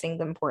memorizing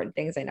the important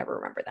things, I never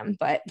remember them.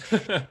 But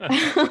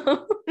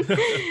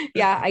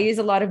yeah, I use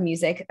a lot of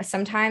music.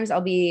 Sometimes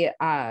I'll be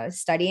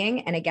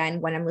studying. And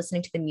again, when I'm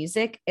listening to the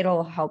music,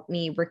 it'll help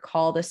me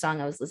recall the song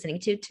I was listening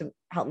to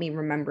help me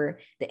remember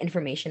the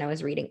information I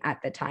was reading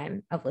at the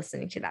time of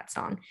listening to that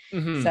song.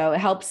 So it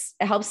helps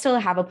to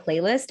have a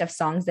playlist of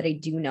songs that I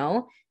do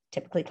know,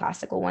 typically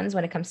classical ones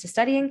when it comes to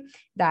studying,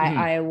 that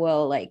I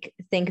will like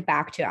think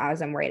back to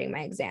as I'm writing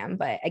my exam.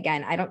 But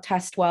again, I don't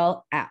test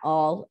well at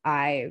all.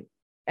 I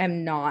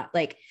am not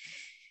like,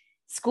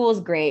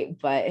 school's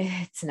great, but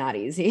it's not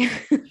easy.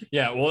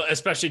 Yeah. Well,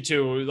 especially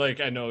too,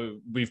 like, I know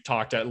we've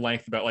talked at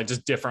length about like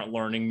just different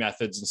learning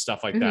methods and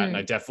stuff like that. And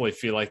I definitely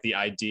feel like the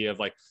idea of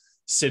like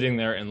sitting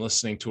there and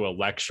listening to a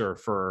lecture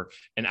for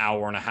an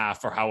hour and a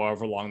half or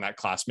however long that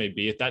class may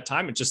be at that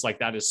time. It's just like,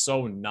 that is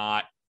so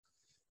not,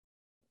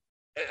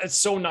 it's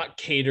so not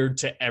catered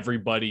to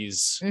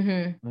everybody's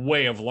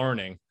way of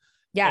learning.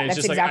 Yeah,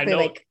 that's exactly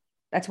like,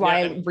 that's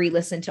why I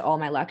re-listen to all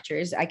my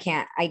lectures. I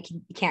can't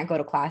go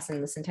to class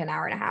and listen to an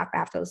hour and a half. I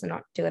have to listen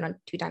to it on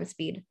 2 times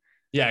speed.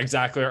 Yeah,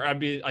 exactly. Or I'd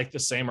be like the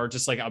same, or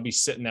just like I'll be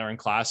sitting there in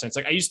class and it's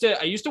like I used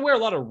to wear a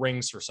lot of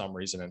rings for some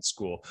reason in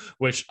school,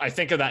 which I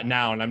think of that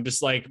now and I'm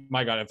just like,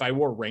 my God, if I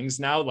wore rings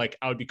now, like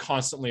I would be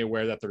constantly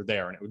aware that they're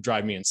there and it would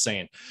drive me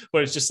insane.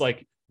 But it's just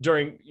like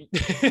during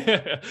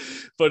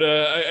but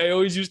I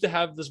always used to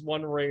have this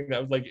one ring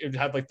that would like, it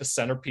had like the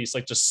centerpiece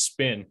like just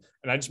spin,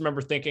 and I just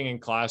remember thinking in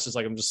class, it's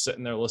like I'm just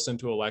sitting there listening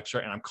to a lecture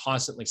and I'm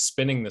constantly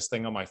spinning this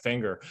thing on my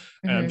finger,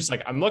 and I'm just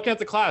like, I'm looking at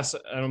the class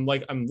and I'm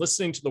like, I'm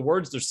listening to the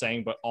words they're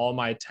saying, but all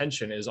my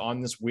attention is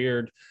on this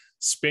weird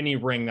spinny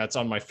ring that's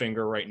on my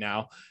finger right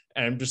now,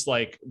 and I'm just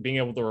like being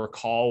able to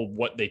recall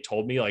what they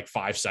told me like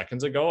 5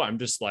 seconds ago. I'm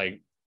just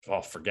like,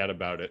 oh, forget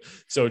about it.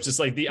 So it's just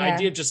like the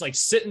idea of just like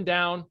sitting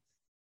down,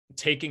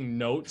 taking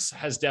notes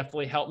has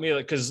definitely helped me,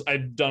 like, because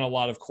I've done a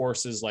lot of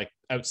courses like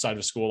outside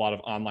of school, a lot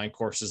of online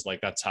courses. Like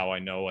that's how I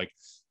know like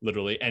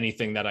literally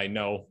anything that I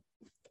know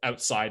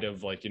outside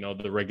of like, you know,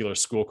 the regular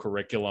school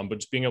curriculum, but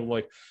just being able to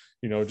like,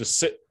 you know,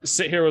 just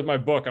sit here with my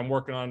book. I'm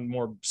working on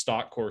more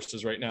stock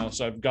courses right now.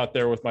 So I've got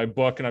there with my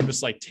book and I'm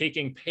just like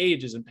taking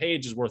pages and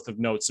pages worth of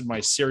notes in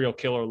my serial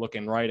killer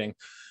looking writing.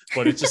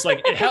 But it's just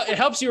like, it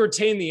helps you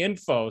retain the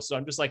info. So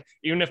I'm just like,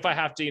 even if I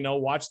have to, you know,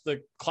 watch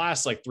the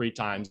class like 3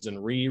 times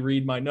and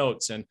reread my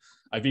notes. And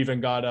I've even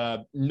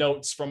got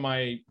notes from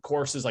my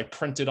courses like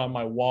printed on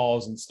my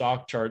walls and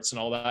stock charts and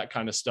all that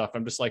kind of stuff.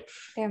 I'm just like,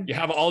 you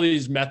have all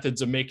these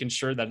methods of making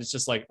sure that it's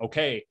just like,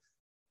 okay,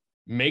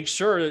 make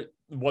sure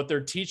what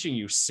they're teaching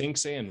you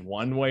sinks in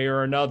one way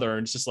or another.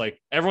 And it's just like,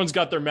 everyone's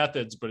got their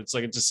methods, but it's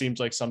like, it just seems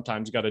like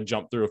sometimes you got to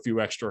jump through a few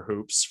extra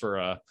hoops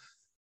for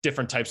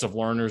different types of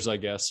learners, I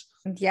guess.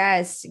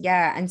 Yes.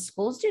 Yeah. And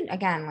schools do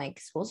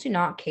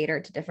not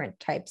cater to different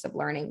types of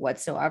learning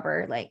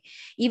whatsoever. Like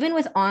even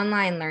with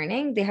online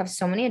learning, they have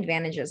so many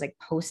advantages, like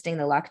posting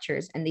the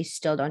lectures, and they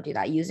still don't do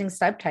that, using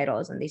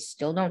subtitles, and they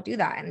still don't do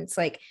that. And it's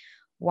like,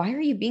 why are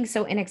you being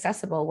so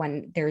inaccessible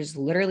when there's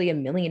literally a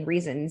million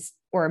reasons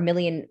or a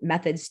million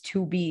methods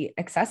to be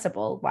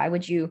accessible? Why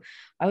would you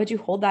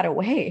hold that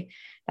away?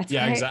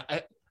 Exactly.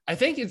 I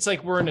think it's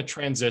like we're in a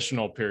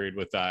transitional period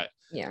with that.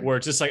 Yeah. Where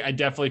it's just like, I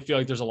definitely feel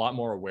like there's a lot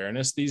more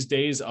awareness these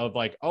days of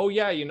like, oh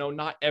yeah, you know,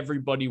 not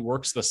everybody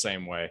works the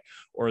same way,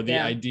 or the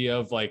idea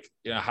of like,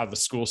 you know, how the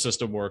school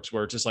system works,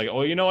 where it's just like,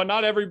 oh, you know what,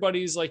 not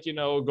everybody's like, you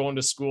know, going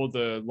to school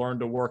to learn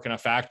to work in a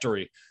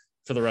factory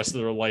for the rest of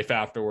their life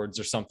afterwards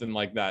or something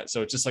like that.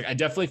 So it's just like, I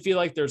definitely feel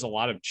like there's a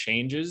lot of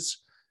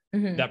changes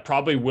that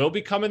probably will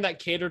be coming that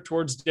cater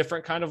towards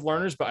different kind of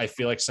learners. But I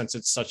feel like since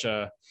it's such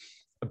a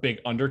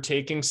big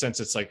undertaking, since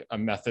it's like a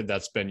method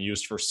that's been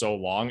used for so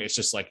long, it's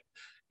just like,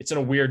 it's in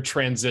a weird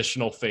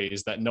transitional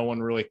phase that no one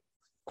really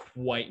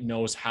quite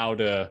knows how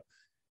to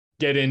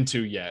get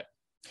into yet.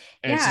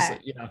 And it's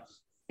just, you know,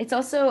 it's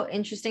also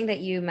interesting that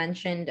you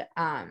mentioned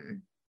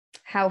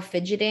how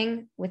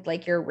fidgeting with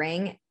like your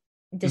ring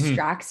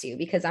distracts you,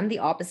 because I'm the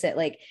opposite.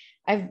 Like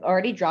I've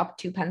already dropped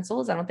 2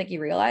 pencils. I don't think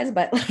you realize,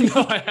 but like,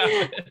 no,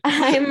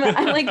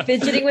 I'm like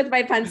fidgeting with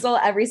my pencil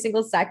every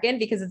single second,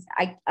 because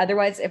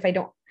otherwise if I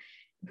don't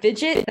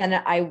fidget,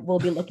 then I will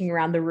be looking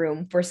around the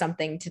room for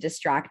something to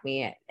distract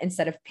me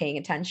instead of paying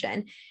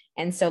attention.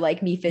 And so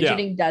like me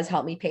fidgeting does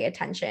help me pay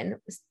attention.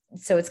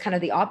 So it's kind of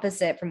the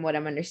opposite from what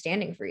I'm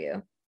understanding for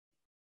you.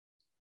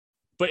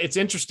 But it's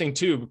interesting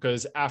too,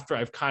 because after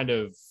I've kind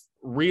of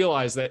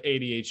realized that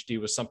ADHD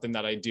was something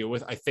that I deal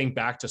with, I think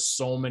back to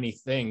so many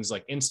things,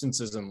 like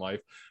instances in life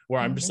where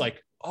I'm just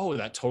like, oh,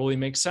 that totally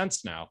makes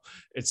sense now.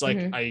 It's like,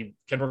 I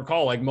can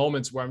recall like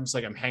moments where I'm just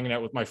like, I'm hanging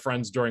out with my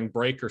friends during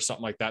break or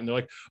something like that. And they're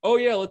like, oh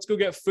yeah, let's go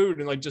get food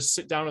and like just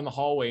sit down in the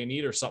hallway and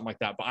eat or something like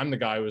that. But I'm the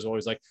guy who was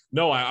always like,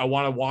 no, I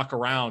want to walk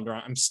around, or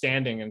I'm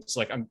standing, and it's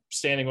like, I'm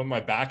standing with my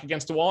back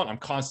against the wall and I'm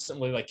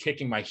constantly like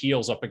kicking my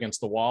heels up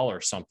against the wall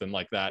or something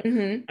like that.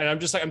 And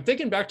I'm just like, I'm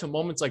thinking back to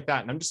moments like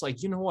that. And I'm just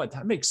like, you know what,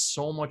 that makes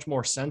so much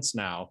more sense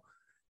now,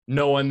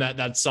 knowing that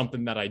that's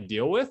something that I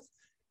deal with.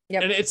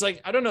 Yep. And it's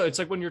like, I don't know, it's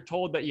like when you're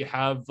told that you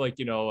have like,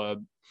 you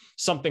know,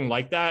 something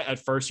like that, at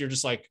first you're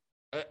just like,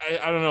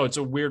 I don't know, it's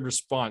a weird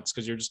response,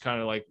 because you're just kind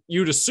of like,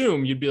 you'd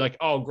assume you'd be like,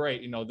 oh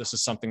great, you know, this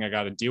is something I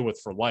got to deal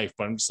with for life.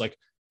 But I'm just like,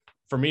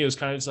 for me, it was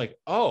kind of just like,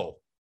 oh,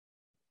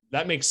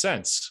 that makes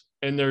sense.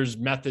 And there's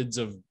methods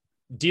of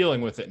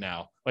dealing with it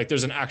now. Like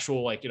there's an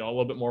actual, like, you know, a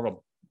little bit more of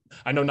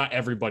I know not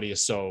everybody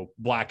is so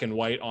black and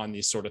white on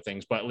these sort of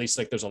things, but at least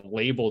like there's a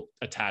label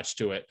attached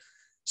to it.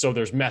 So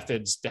there's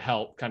methods to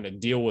help kind of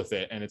deal with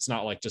it. And it's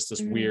not like just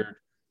this weird,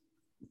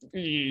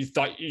 you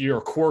thought you're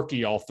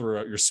quirky all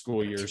throughout your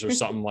school years or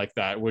something like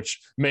that,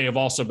 which may have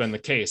also been the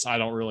case. I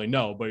don't really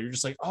know, but you're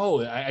just like,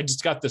 oh, I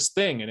just got this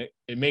thing, and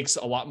it makes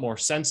a lot more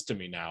sense to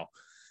me now.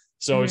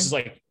 So it's just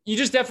like, you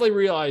just definitely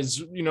realize,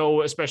 you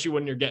know, especially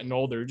when you're getting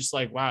older, just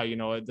like, wow, you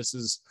know, this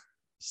is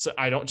so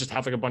I don't just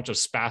have like a bunch of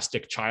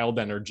spastic child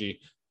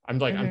energy. I'm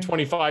like, I'm Mhm.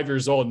 25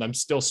 years old and I'm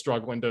still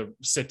struggling to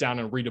sit down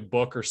and read a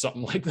book or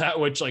something like that,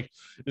 which like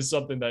is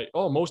something that,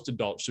 most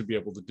adults should be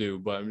able to do.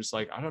 But I'm just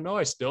like, I don't know.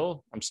 I'm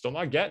still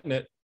not getting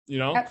it, you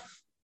know? Yep.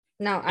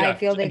 No, I Yeah.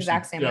 feel the Interesting.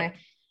 exact same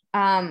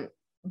Yeah. way.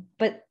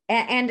 But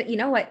and you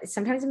know what?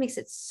 Sometimes it makes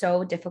it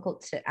so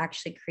difficult to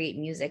actually create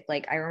music.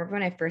 Like I remember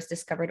when I first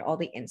discovered all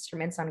the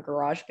instruments on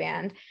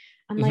GarageBand,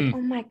 I'm like, Mhm.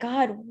 oh my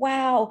God,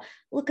 wow,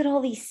 look at all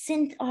these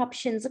synth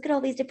options, look at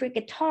all these different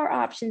guitar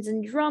options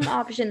and drum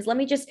options. Let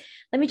me just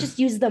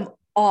use them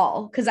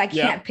all because I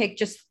Yeah. can't pick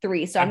just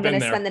three. So I've I'm been gonna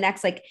there. spend the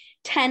next like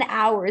 10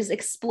 hours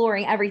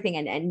exploring everything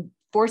and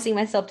forcing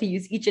myself to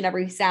use each and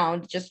every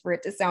sound just for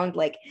it to sound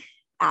like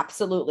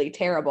absolutely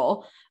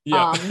terrible.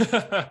 Yeah.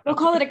 We'll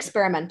call it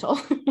experimental.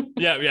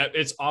 Yeah. Yeah.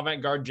 It's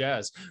avant-garde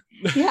jazz.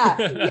 Yeah,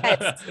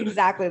 yes,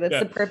 exactly. That's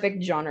Yeah. the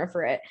perfect genre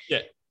for it.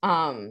 Yeah.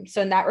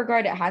 So in that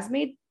regard, it has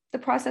made the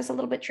process a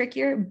little bit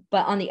trickier.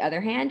 But on the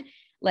other hand,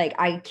 like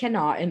I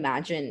cannot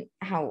imagine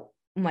how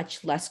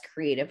much less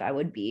creative I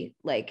would be.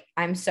 Like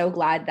I'm so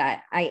glad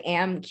that I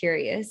am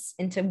curious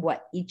into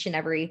what each and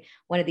every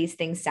one of these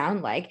things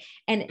sound like.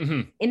 And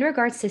Mhm. in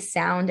regards to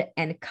sound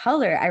and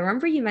color, I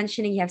remember you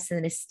mentioning you have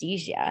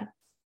synesthesia.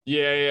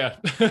 Yeah.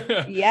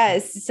 Yeah.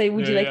 Yes. So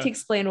would you like Yeah. to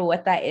explain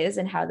what that is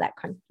and how that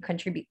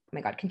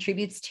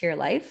contributes to your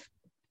life?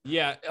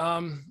 Yeah.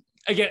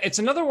 Again, it's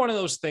another one of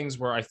those things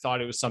where I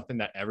thought it was something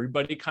that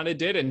everybody kind of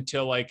did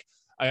until like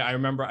I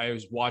remember I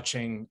was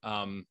watching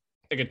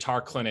a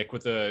guitar clinic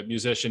with a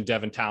musician,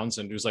 Devin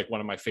Townsend, who's like one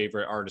of my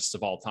favorite artists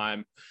of all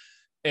time.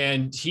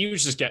 And he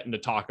was just getting to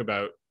talk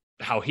about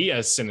how he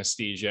has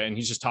synesthesia, and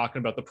he's just talking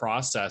about the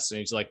process. And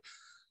he's like,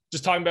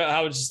 just talking about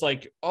how it's just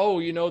like,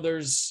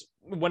 there's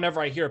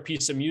whenever I hear a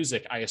piece of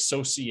music, I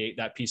associate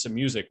that piece of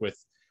music with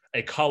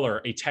a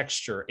color, a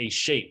texture, a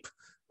shape,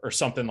 or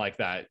something like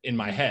that in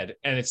my head.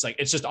 And it's like,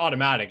 it's just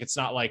automatic. It's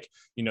not like,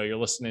 you're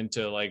listening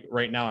to like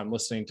right now I'm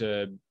listening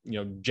to,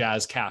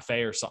 Jazz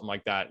Cafe or something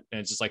like that. And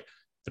it's just like,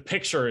 the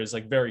picture is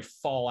like very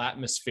fall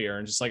atmosphere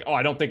and just like,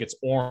 I don't think it's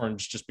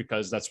orange just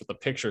because that's what the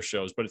picture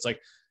shows. But it's like,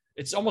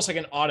 it's almost like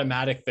an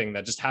automatic thing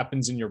that just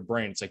happens in your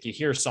brain. It's like you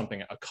hear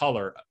something, a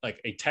color,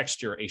 like a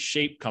texture, a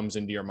shape comes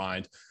into your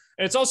mind.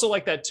 And it's also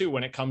like that too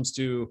when it comes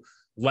to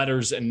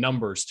letters and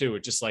numbers too.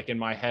 It's just like in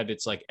my head,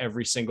 it's like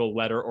every single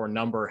letter or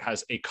number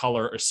has a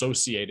color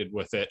associated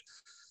with it.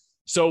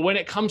 So when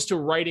it comes to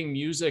writing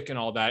music and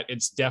all that,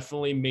 it's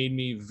definitely made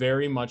me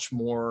very much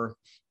more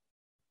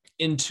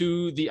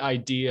into the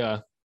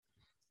idea,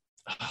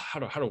 how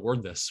to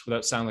word this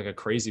without sounding like a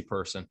crazy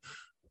person.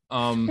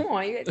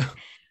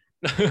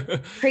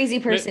 Crazy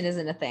person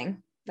isn't a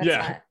thing. That's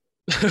Yeah.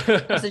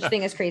 no such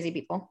thing as crazy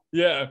people.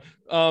 Yeah.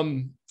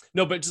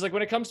 No, but just like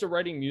when it comes to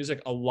writing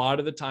music, a lot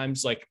of the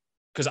times, like,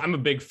 because I'm a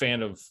big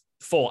fan of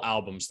full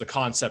albums, the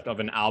concept of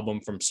an album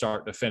from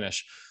start to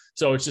finish.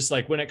 So it's just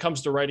like when it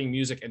comes to writing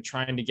music and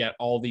trying to get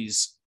all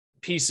these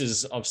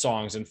pieces of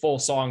songs and full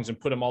songs and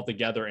put them all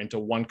together into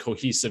one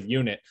cohesive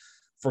unit,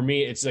 for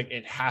me, it's like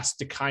it has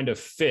to kind of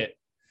fit.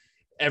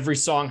 Every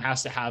song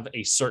has to have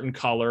a certain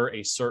color,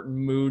 a certain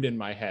mood in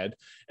my head.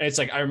 And it's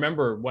like, I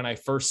remember when I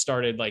first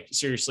started like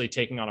seriously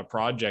taking on a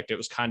project, it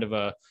was kind of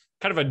a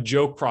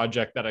joke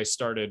project that I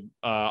started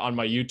on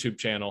my YouTube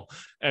channel.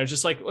 And it's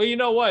just like, well, you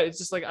know what? It's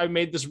just like, I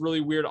made this really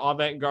weird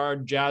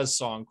avant-garde jazz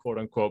song, quote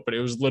unquote, but it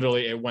was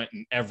literally, it went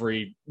in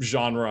every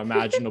genre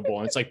imaginable.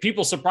 And it's like,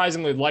 people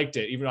surprisingly liked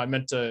it, even though I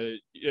meant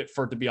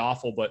for it to be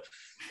awful, but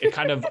it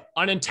kind of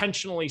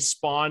unintentionally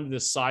spawned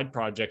this side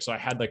project. So I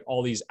had like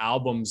all these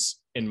albums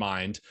in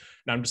mind.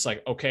 And I'm just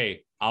like,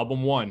 okay,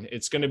 album one,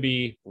 it's going to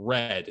be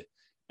red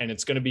and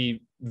it's going to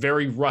be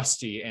very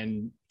rusty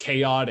and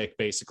chaotic,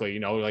 basically,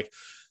 like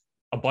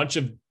a bunch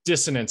of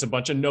dissonance, a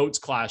bunch of notes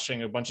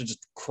clashing, a bunch of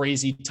just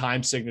crazy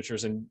time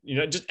signatures, and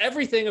just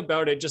everything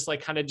about it just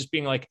like kind of just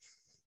being like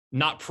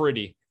not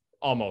pretty,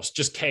 almost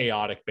just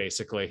chaotic,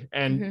 basically.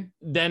 And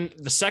then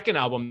the second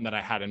album that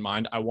I had in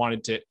mind, I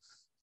wanted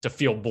to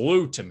feel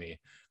blue to me,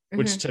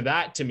 which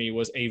to me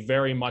was a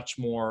very much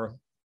more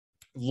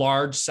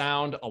large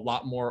sound, a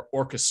lot more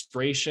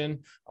orchestration,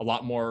 a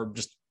lot more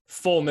just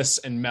fullness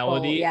and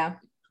melody. Yeah.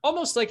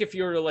 Almost like if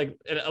you were to like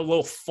a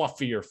little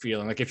fluffier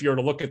feeling, like if you were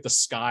to look at the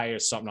sky or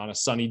something on a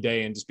sunny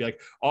day and just be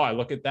like, oh, I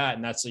look at that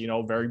and that's,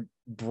 very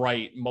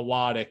bright,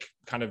 melodic,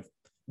 kind of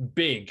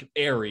big,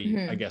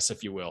 airy, I guess,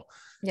 if you will.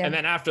 Yeah. And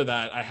then after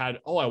that, I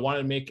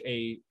wanted to make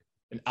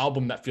an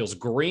album that feels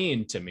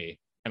green to me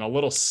and a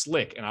little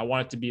slick. And I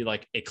want it to be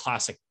like a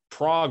classic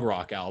prog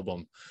rock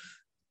album.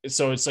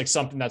 So it's like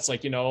something that's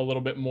like, a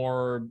little bit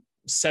more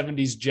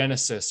 70s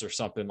Genesis or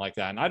something like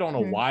that. And I don't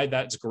know why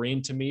that's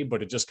green to me,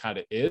 but it just kind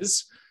of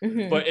is.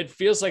 But it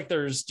feels like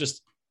there's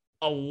just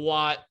a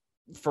lot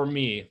for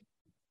me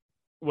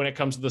when it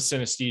comes to the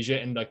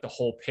synesthesia and like the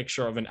whole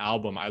picture of an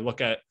album. I look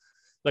at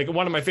like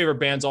one of my favorite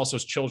bands also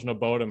is Children of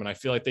Bodom. And I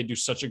feel like they do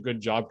such a good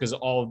job because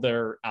all of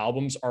their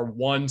albums are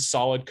one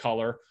solid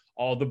color.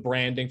 All the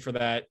branding for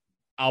that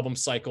album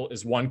cycle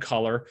is one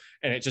color,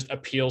 and it just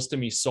appeals to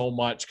me so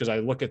much because I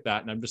look at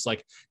that and I'm just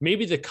like,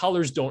 maybe the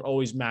colors don't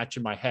always match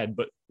in my head,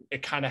 but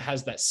it kind of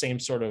has that same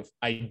sort of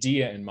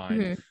idea in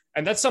mind. Mm-hmm.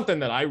 And that's something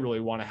that I really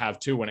want to have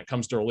too when it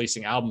comes to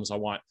releasing albums. I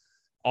want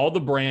all the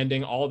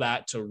branding, all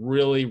that to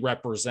really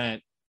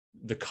represent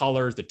the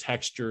color, the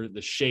texture,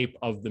 the shape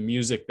of the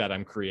music that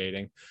I'm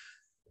creating.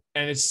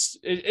 And it's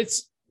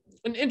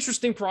an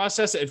interesting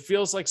process. It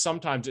feels like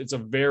sometimes it's a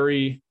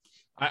very,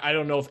 I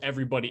don't know if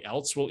everybody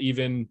else will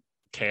even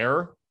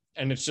care.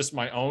 And it's just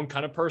my own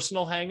kind of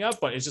personal hang up,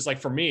 but it's just like,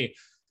 for me,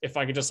 if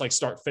I could just like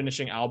start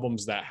finishing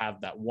albums that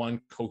have that one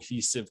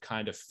cohesive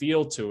kind of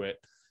feel to it,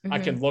 I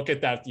can look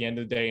at that at the end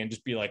of the day and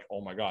just be like,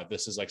 oh my God,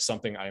 this is like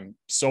something I'm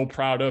so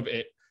proud of.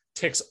 It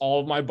ticks all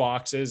of my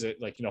boxes.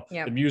 It like,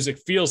 the music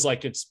feels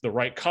like it's the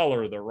right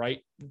color, the right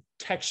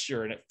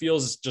texture, and it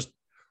feels just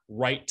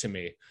right to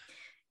me.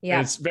 Yeah.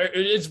 And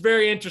it's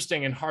very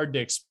interesting and hard to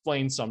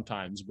explain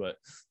sometimes, but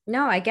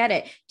no, I get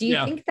it. Do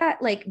you think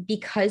that like,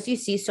 because you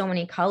see so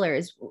many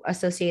colors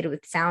associated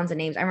with sounds and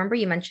names, I remember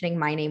you mentioning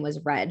my name was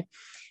Red,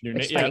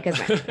 which is funny because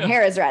my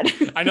hair is red.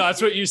 I know,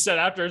 that's what you said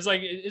after. It's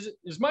like,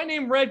 is my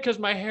name Red because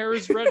my hair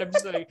is red? I'm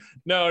just like,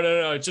 no,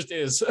 it just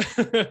is.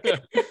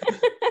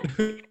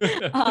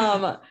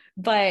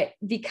 But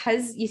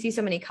because you see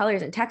so many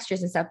colors and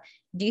textures and stuff,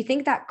 do you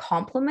think that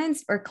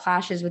complements or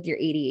clashes with your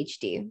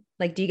ADHD?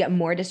 Like, do you get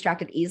more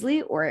distracted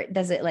easily, or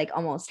does it like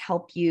almost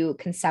help you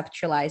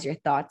conceptualize your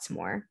thoughts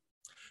more?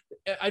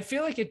 I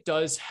feel like it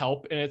does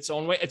help in its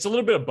own way. It's a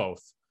little bit of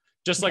both.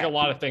 Just like a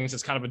lot of things,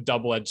 it's kind of a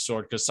double-edged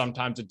sword, because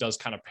sometimes it does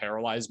kind of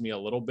paralyze me a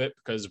little bit,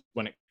 because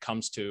when it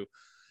comes to,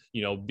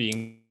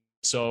 being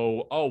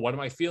so, what am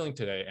I feeling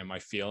today? Am I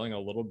feeling a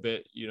little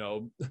bit,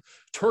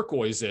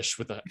 turquoise-ish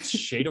with a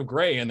shade of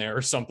gray in there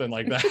or something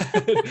like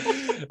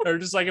that? Or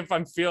just like if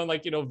I'm feeling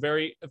like,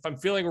 if I'm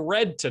feeling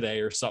red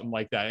today or something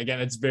like that.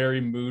 Again, it's very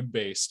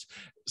mood-based.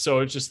 So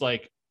it's just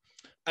like,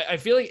 I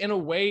feel like in a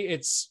way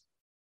it's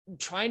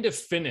trying to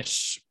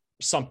finish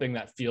something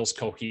that feels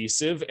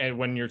cohesive. And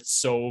when you're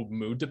so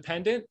mood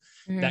dependent,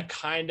 that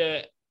kind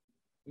of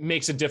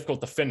makes it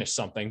difficult to finish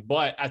something.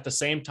 But at the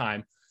same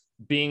time,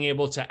 being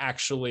able to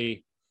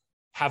actually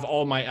have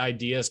all my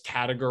ideas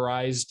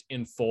categorized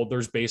in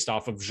folders based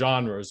off of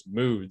genres,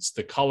 moods,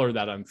 the color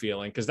that I'm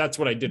feeling, because that's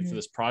what I did for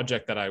this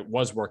project that I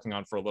was working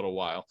on for a little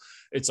while.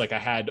 It's like I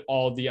had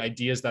all the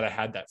ideas that I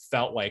had that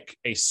felt like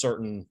a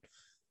certain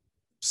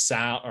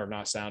sound, or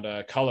not sound,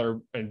 color,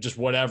 and just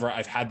whatever.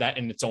 I've had that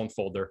in its own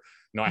folder.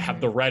 I have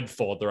the red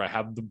folder, I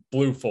have the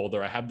blue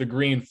folder, I have the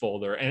green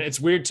folder. And it's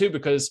weird too,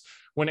 because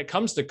when it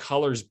comes to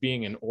colors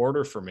being in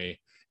order for me,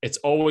 it's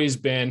always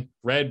been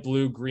red,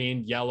 blue,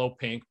 green, yellow,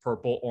 pink,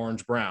 purple,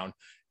 orange, brown.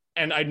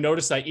 And I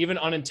noticed that even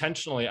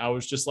unintentionally, I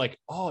was just like,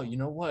 oh, you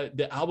know what?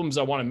 The albums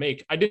I want to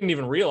make, I didn't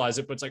even realize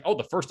it, but it's like, oh,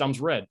 the first album's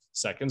red,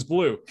 second's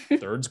blue,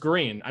 third's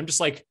green. I'm just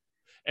like,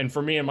 and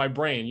for me in my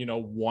brain,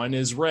 1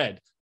 is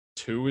red,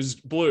 2 is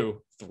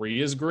blue,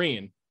 3 is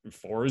green,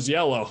 4 is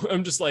yellow.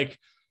 I'm just like,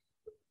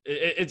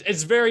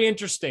 it's very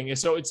interesting. And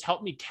so it's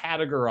helped me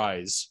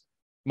categorize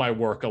my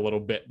work a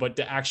little bit, but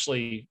to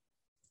actually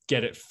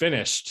get it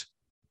finished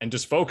and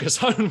just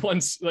focus on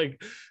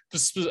like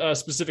just a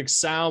specific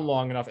sound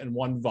long enough and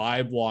one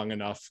vibe long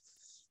enough,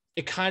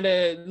 it kind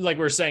of, like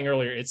we were saying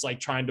earlier, it's like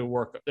trying to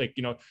work, like,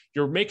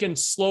 you're making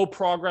slow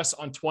progress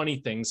on 20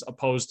 things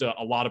opposed to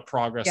a lot of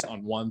progress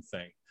on one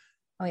thing.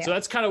 Oh, yeah. So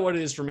that's kind of what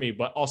it is for me.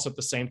 But also at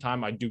the same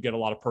time, I do get a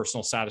lot of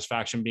personal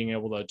satisfaction being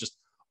able to just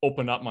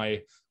open up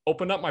my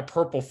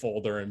purple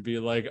folder and be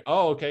like,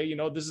 oh, okay,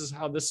 this is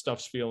how this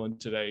stuff's feeling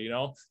today,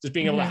 just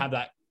being able to have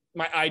that,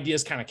 my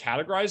ideas kind of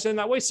categorized in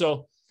that way.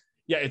 So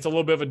yeah, it's a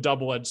little bit of a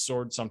double-edged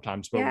sword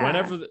sometimes, but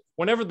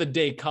whenever the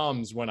day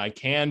comes when I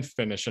can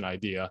finish an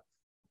idea,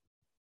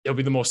 it'll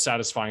be the most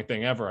satisfying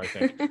thing ever, I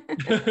think.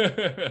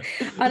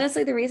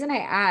 Honestly, the reason I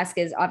ask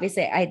is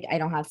obviously I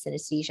don't have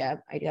synesthesia.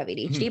 I do have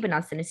ADHD, but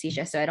not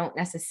synesthesia. So I don't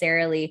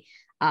necessarily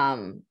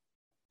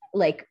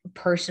like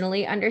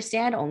personally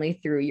understand, only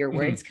through your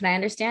words can I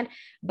understand.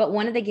 But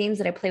one of the games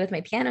that I play with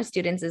my piano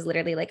students is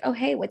literally like, oh,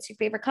 hey, what's your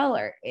favorite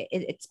color?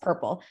 It's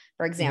purple,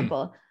 for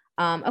example.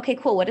 Okay,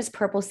 cool. What does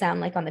purple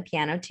sound like on the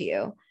piano to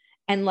you?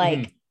 And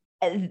like,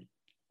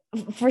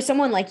 for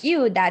someone like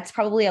you, that's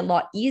probably a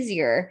lot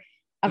easier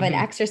of an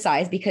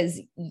exercise because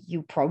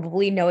you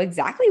probably know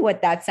exactly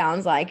what that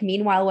sounds like.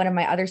 Meanwhile, one of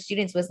my other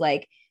students was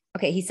like,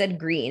 okay, he said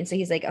green. So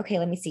he's like, okay,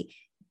 let me see.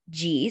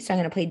 G. So I'm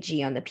going to play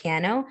G on the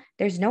piano.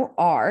 There's no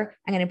R.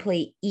 I'm going to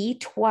play E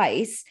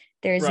twice.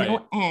 There's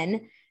no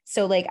N.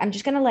 So like, I'm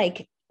just going to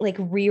like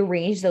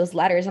rearrange those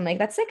letters. I'm like,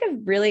 that's like a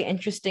really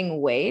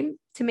interesting way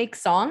to make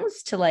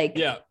songs, to like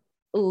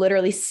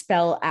literally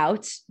spell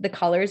out the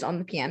colors on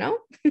the piano.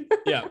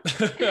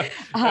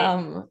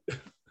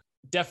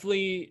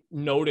 Definitely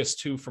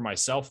noticed too for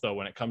myself though,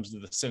 when it comes to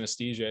the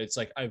synesthesia, it's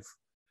like, I've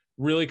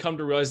really come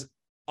to realize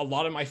a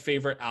lot of my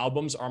favorite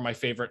albums are my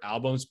favorite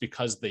albums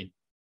because they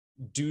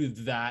do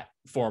that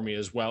for me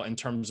as well, in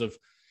terms of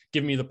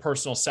giving me the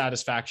personal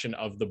satisfaction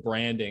of the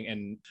branding.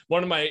 And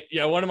one of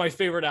my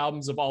favorite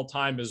albums of all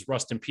time is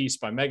Rust in Peace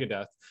by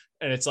Megadeth.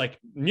 And it's like,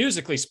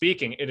 musically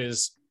speaking, it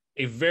is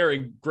a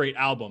very great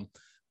album.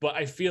 But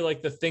I feel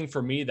like the thing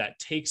for me that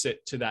takes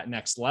it to that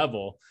next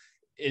level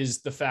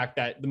is the fact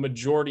that the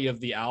majority of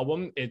the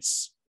album,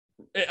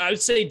 I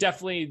would say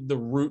definitely the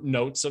root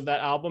notes of that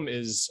album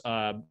is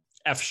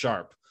F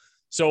sharp.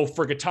 So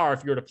for guitar,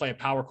 if you were to play a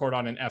power chord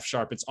on an F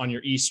sharp, it's on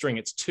your E string,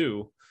 it's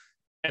 2,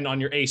 and on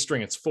your A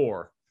string, it's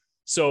 4.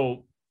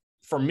 So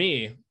for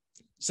me,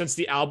 since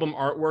the album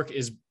artwork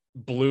is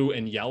blue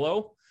and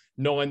yellow,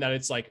 knowing that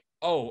it's like,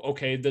 oh,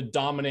 okay, the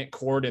dominant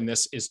chord in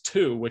this is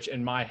 2, which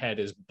in my head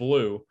is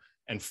blue,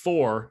 and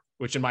 4,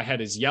 which in my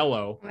head is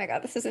yellow. Oh my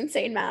God, this is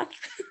insane math.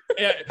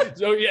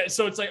 So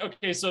it's like,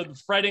 okay, so the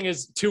fretting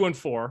is 2 and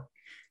 4.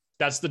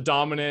 That's the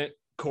dominant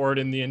chord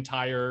in the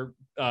entire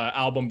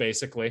album,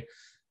 basically.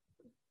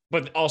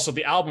 But also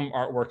the album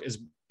artwork is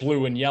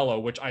blue and yellow,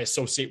 which I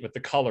associate with the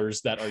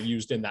colors that are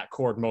used in that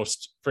chord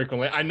most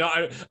frequently. I know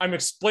I'm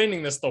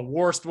explaining this the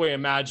worst way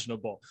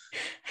imaginable.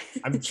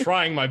 I'm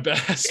trying my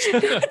best.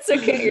 It's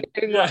okay. You're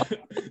doing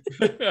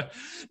well.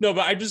 No,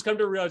 but I just come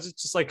to realize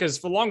it's just like, because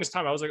for the longest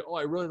time I was like, oh,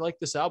 I really like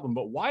this album,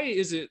 but why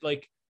is it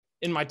like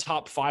in my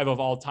top 5 of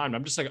all time?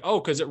 I'm just like, oh,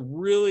 because it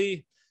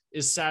really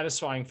is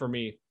satisfying for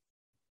me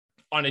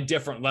on a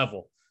different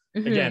level.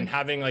 Mm-hmm. Again,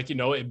 having like,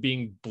 it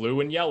being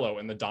blue and yellow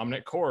and the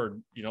dominant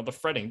chord, the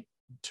fretting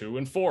 2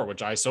 and 4,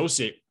 which I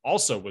associate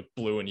also with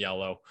blue and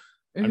yellow.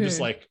 Mm-hmm. I'm just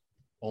like,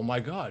 oh my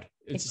God.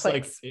 It's just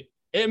like,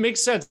 it makes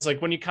sense. It's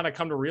like when you kind of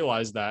come to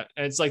realize that,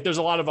 and it's like, there's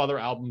a lot of other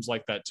albums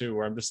like that too,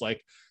 where I'm just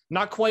like,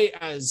 not quite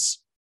as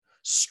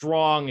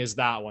strong as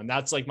that one.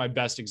 That's like my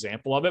best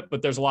example of it.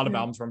 But there's a lot of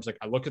albums where I'm just like,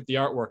 I look at the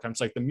artwork, I'm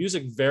just like, the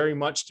music very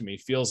much to me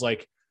feels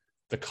like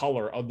the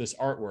color of this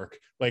artwork.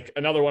 Like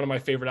another one of my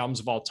favorite albums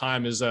of all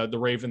time is The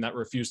Raven That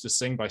Refused to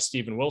Sing by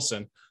Steven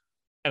Wilson.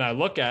 And I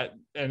look at,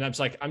 and I'm just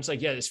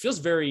like, yeah, this feels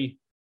very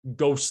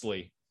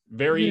ghostly,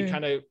 very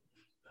kind of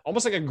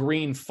almost like a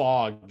green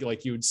fog,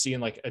 like you would see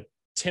in like a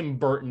Tim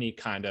Burton-y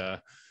kind of,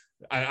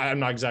 I'm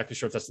not exactly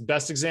sure if that's the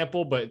best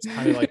example, but it's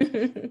kind of like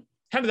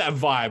kind of that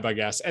vibe, I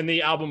guess. And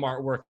the album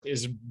artwork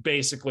is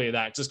basically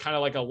that. It's just kind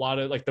of like a lot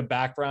of like the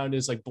background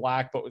is like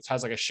black, but it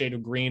has like a shade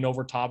of green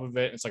over top of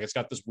it. It's like, it's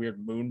got this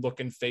weird moon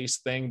looking face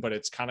thing, but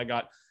it's kind of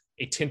got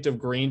a tint of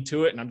green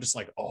to it. And I'm just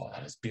like, oh,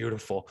 that is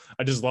beautiful.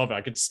 I just love it.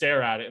 I could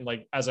stare at it. And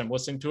like, as I'm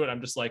listening to it,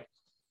 I'm just like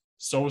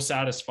so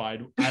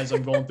satisfied as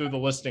I'm going through the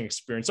listening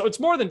experience. So it's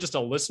more than just a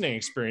listening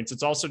experience.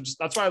 It's also just,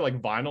 that's why I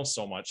like vinyl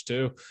so much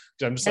too.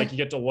 Because I'm just like, you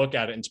get to look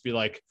at it and to be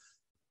like,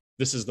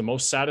 this is the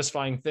most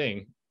satisfying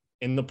thing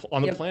on the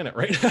planet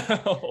right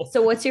now.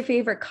 So what's your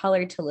favorite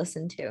color to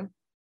listen to?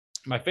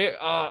 My favorite,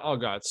 oh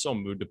God, it's so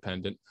mood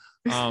dependent.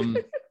 I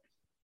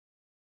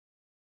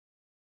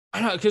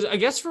don't know, because I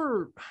guess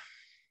I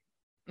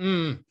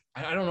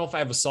don't know if I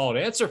have a solid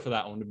answer for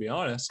that one, to be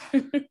honest.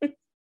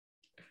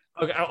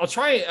 Okay, I'll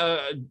try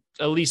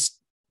at least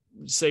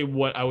say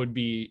what I would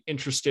be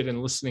interested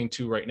in listening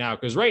to right now,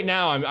 because right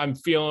now I'm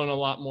feeling a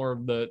lot more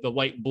of the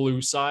light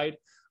blue side,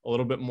 a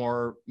little bit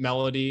more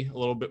melody, a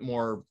little bit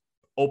more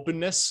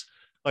openness.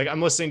 Like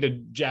I'm listening to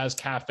Jazz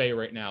Cafe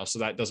right now, so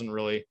that doesn't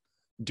really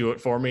do it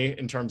for me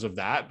in terms of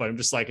that. But I'm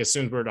just like, as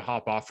soon as we're to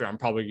hop off here, I've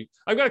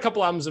got a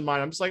couple albums in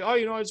mind. I'm just like, oh,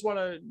 I just want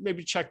to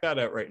maybe check that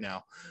out right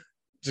now,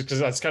 just because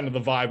that's kind of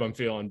the vibe I'm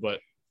feeling. But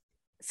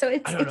so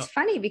it's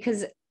funny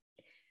because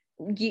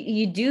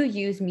you do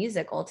use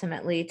music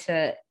ultimately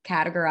to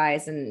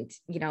categorize and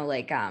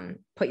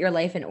put your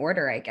life in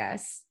order, I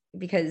guess,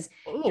 because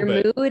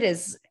mood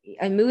is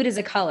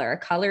a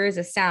color is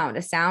a sound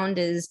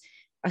is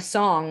a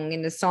song,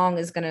 and the song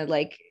is going to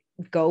like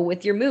go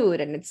with your mood,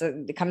 and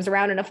it comes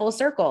around in a full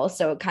circle.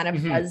 So it kind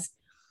of does,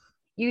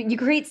 you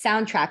create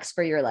soundtracks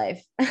for your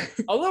life.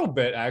 A little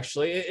bit,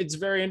 actually. It's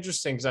very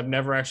interesting because I've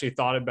never actually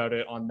thought about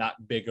it on that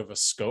big of a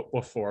scope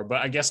before,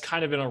 but I guess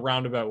kind of in a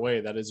roundabout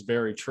way, that is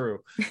very true.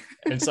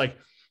 And it's like,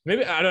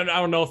 maybe, I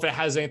don't know if it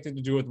has anything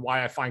to do with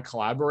why I find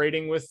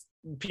collaborating with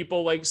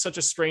people like such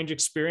a strange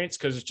experience.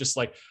 Cause it's just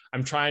like,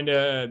 I'm trying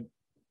to,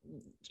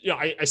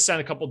 I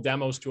sent a couple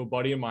demos to a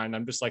buddy of mine.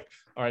 I'm just like,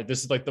 all right,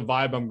 this is like the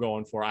vibe I'm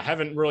going for. I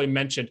haven't really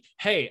mentioned,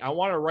 hey, I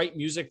want to write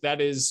music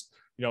that is,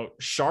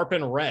 sharp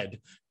and red,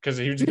 because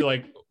he would just be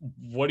like,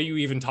 what are you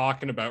even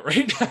talking about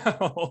right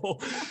now?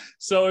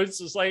 So it's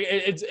just like,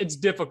 it's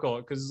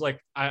difficult because it's like,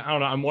 I don't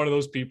know. I'm one of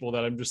those people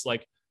that I'm just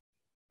like,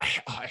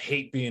 I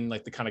hate being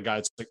like the kind of guy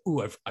that's like,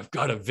 ooh, I've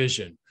got a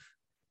vision.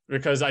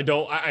 Because I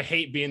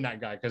hate being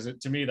that guy, because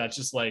to me that's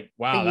just like,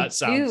 wow, that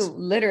sounds. You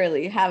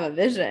literally have a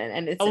vision,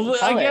 and it's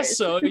I guess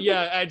so.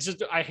 Yeah,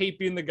 I hate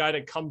being the guy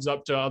that comes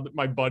up to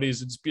my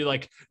buddies and just be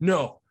like,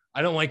 no,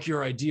 I don't like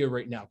your idea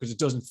right now because it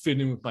doesn't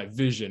fit in with my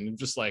vision. And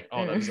just like,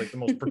 oh, that was like the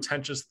most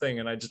pretentious thing,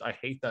 and I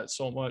hate that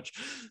so much.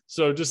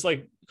 So just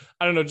like,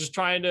 I don't know, just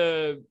trying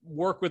to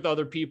work with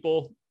other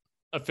people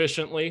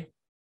efficiently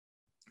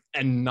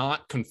and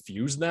not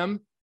confuse them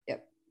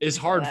is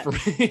hard for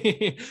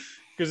me.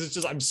 Because it's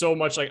just, I'm so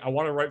much like, I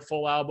want to write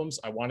full albums.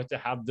 I want it to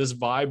have this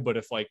vibe. But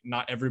if like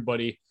not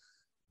everybody,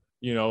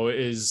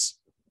 is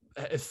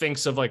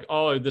thinks of like,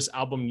 oh, this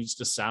album needs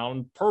to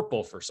sound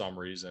purple for some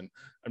reason.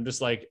 I'm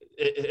just like,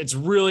 it's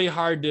really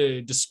hard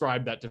to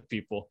describe that to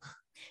people.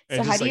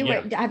 So how do you,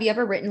 have you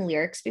ever written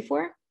lyrics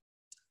before?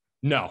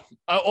 No.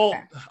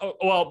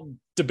 Well,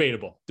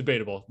 debatable.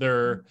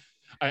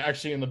 I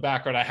actually, in the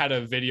background, I had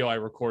a video I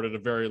recorded a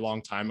very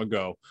long time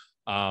ago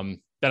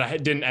that I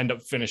didn't end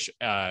up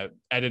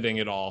editing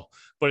it all,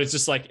 but it's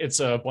just like, it's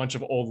a bunch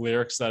of old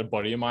lyrics that a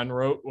buddy of mine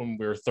wrote when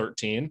we were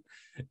 13,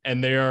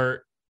 and they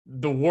are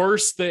the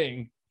worst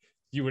thing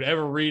you would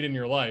ever read in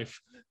your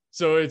life.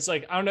 So it's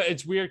like, I don't know,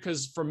 it's weird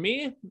because for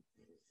me,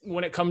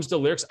 when it comes to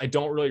lyrics, I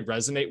don't really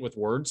resonate with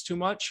words too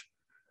much.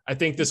 I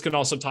think this can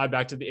also tie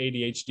back to the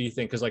ADHD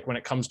thing, because like when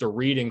it comes to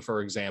reading,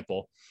 for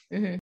example,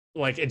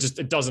 like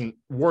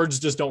words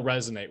just don't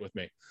resonate with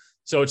me.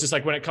 So it's just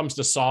like when it comes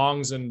to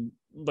songs and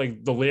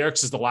like the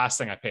lyrics is the last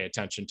thing I pay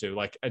attention to.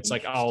 Like it's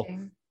like I'll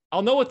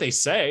know what they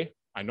say.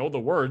 I know the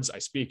words. I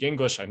speak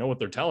English. I know what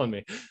they're telling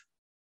me.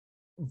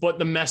 But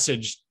the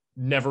message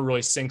never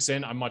really sinks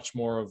in. I'm much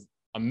more of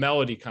a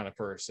melody kind of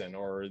person,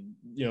 or,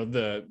 you know,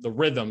 the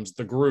rhythms,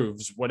 the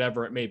grooves,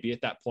 whatever it may be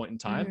at that point in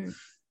time.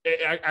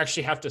 I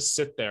actually have to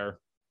sit there.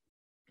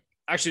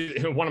 Actually,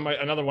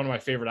 another one of my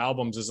favorite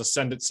albums is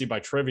Ascendancy by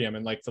Trivium.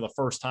 And like for the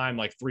first time,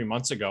 like 3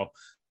 months ago,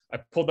 I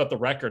pulled up the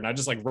record and I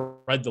just like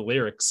read the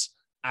lyrics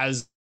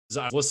as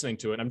I was listening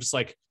to it. I'm just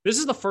like, this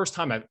is the first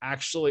time I've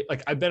actually,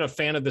 like, I've been a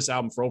fan of this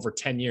album for over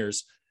 10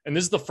 years. And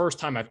this is the first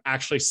time I've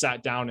actually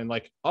sat down and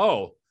like,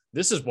 oh,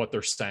 this is what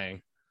they're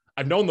saying.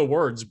 I've known the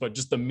words, but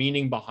just the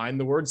meaning behind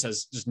the words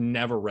has just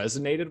never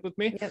resonated with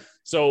me. Yep.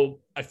 So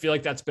I feel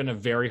like that's been a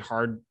very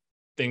hard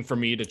thing for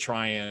me to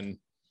try and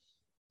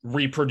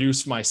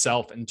reproduce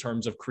myself in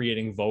terms of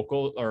creating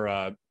vocal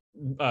or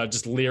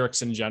just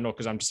lyrics in general.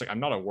 Cause I'm just like, I'm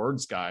not a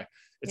words guy.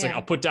 It's like,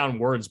 I'll put down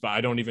words, but I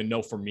don't even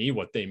know for me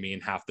what they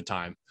mean half the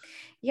time.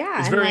 Yeah.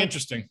 It's very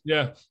interesting.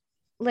 Yeah.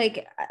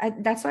 Like,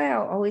 that's why I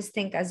always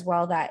think as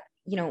well that,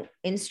 you know,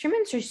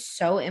 instruments are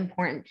so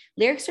important.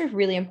 Lyrics are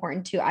really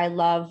important too. I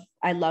love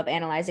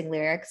analyzing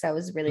lyrics. I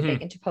was really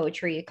big into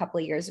poetry a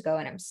couple of years ago,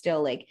 and I'm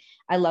still like,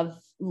 I love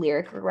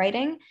lyric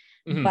writing,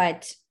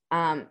 but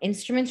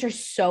instruments are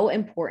so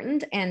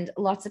important, and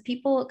lots of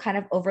people kind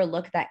of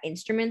overlook that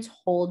instruments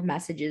hold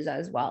messages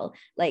as well,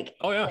 like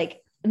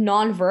like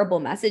non-verbal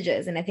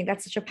messages. And I think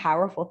that's such a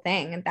powerful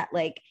thing, and that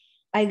like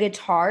a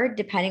guitar,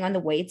 depending on the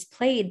way it's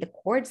played, the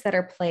chords that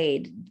are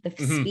played, the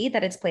speed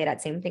that it's played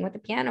at, same thing with the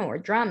piano or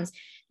drums,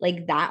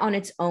 like that on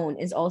its own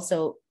is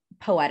also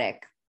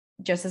poetic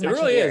just as much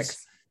as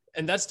lyrics.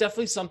 And that's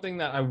definitely something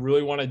that I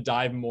really want to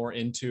dive more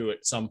into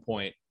at some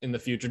point in the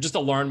future, just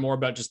to learn more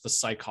about just the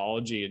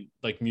psychology and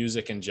like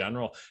music in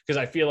general. Because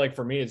I feel like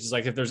for me, it's just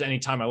like if there's any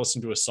time I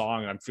listen to a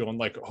song and I'm feeling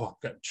like, oh,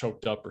 I got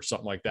choked up or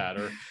something like that,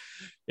 or,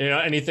 you know,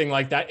 anything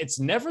like that, it's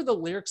never the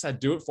lyrics that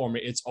do it for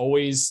me. It's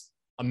always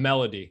a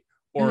melody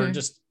or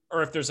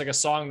or if there's like a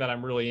song that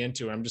I'm really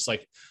into and I'm just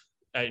like,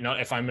 you know,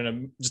 if I'm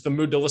in just the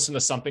mood to listen to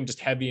something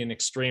just heavy and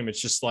extreme,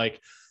 it's just like,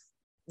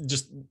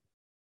 just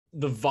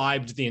the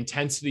vibe, the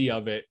intensity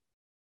of it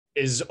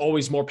is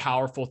always more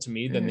powerful to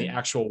me than the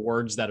actual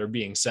words that are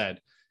being said.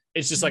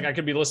 It's just like, I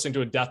could be listening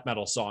to a death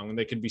metal song and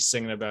they could be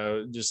singing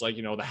about just like,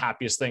 you know, the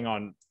happiest thing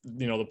on,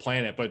 you know, the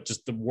planet, but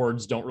just the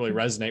words don't really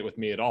resonate with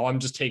me at all. I'm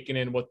just taking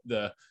in what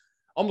the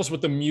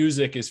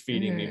music is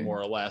feeding me more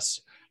or less.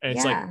 And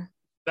it's like,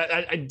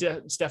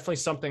 it's definitely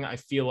something I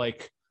feel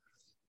like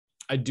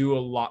I do a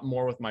lot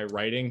more with my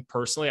writing.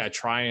 Personally, I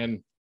try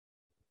and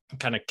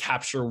kind of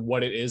capture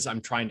what it is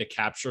I'm trying to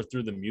capture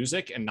through the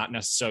music and not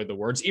necessarily the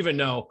words, even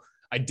though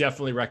I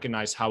definitely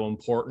recognize how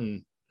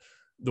important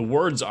the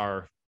words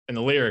are and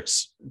the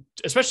lyrics,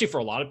 especially for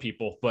a lot of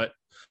people. But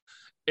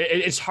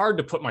it's hard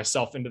to put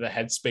myself into the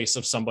headspace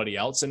of somebody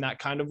else in that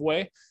kind of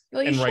way.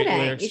 Well, you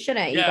shouldn't. You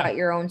shouldn't. You got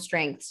your own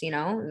strengths, you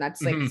know, and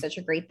that's like such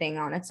a great thing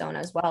on its own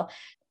as well.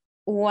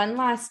 One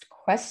last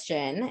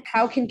question.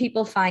 How can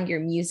people find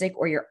your music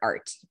or your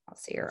art? I'll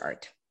say your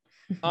art.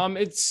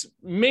 It's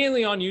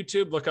mainly on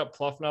YouTube. Look up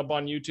Pluffnub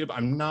on YouTube.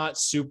 I'm not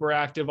super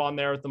active on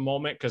there at the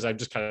moment because I've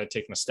just kind of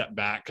taken a step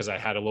back because I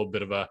had a little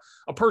bit of a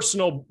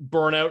personal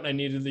burnout and I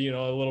needed, you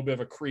know, a little bit of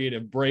a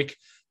creative break.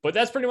 But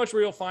that's pretty much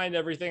where you'll find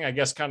everything. I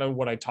guess kind of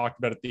what I talked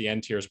about at the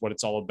end here is what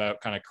it's all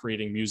about, kind of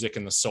creating music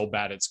in the so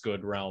bad it's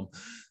good realm.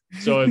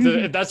 So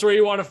if that's where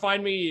you want to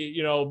find me,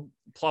 you know,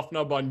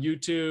 Pluffnub on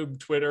YouTube,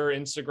 Twitter,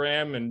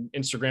 Instagram, and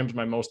Instagram's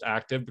my most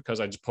active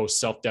because I just post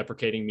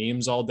self-deprecating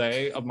memes all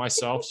day of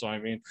myself. So, I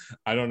mean,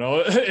 I don't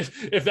know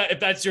if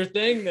that's your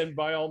thing, then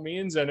by all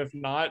means. And if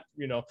not,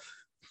 you know,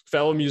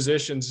 fellow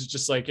musicians, it's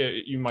just like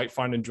you might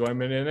find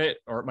enjoyment in it,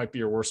 or it might be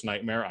your worst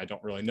nightmare. I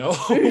don't really know.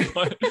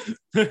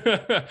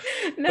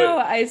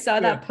 I saw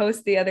that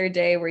post the other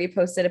day where you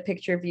posted a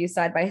picture of you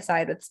side by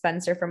side with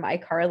Spencer from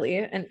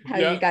iCarly and how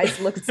you guys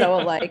look so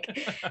alike.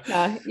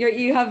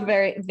 You have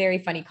very, very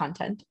funny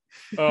content.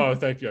 Oh,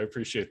 thank you. I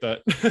appreciate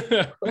that.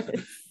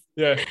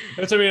 Yeah,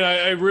 that's, I mean,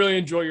 I really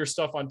enjoy your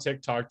stuff on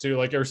TikTok too.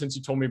 Like ever since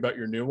you told me about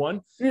your new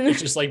one,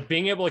 it's just like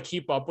being able to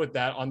keep up with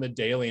that on the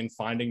daily and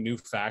finding new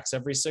facts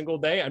every single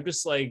day. I'm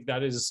just like,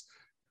 that is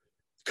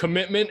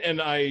commitment,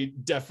 and I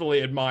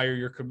definitely admire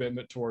your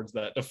commitment towards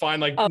that, to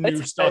find like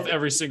new stuff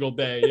every single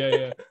day.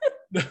 Yeah.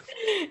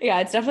 Yeah,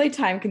 it's definitely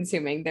time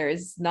consuming.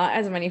 There's not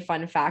as many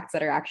fun facts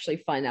that are actually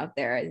fun out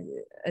there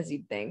as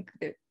you'd think.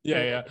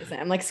 Yeah.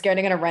 I'm like scared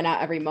I'm going to run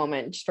out every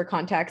moment. Just for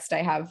context,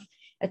 I have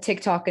a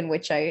TikTok in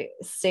which I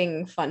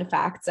sing fun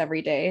facts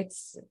every day.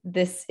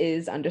 This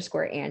is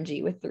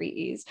 _Angie with 3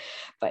 E's.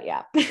 But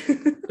yeah.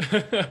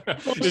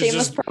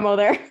 Shameless promo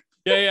there.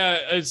 Yeah.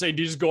 I'd say,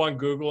 do you just go on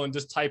Google and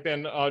just type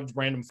in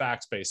random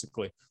facts,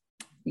 basically?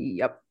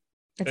 Yep.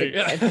 That's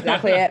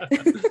exactly it.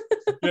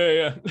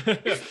 Yeah.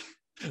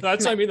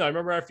 That's what I mean. I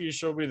remember after you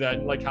showed me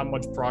that, like how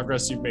much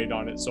progress you've made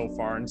on it so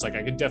far. And it's like,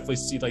 I could definitely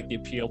see like the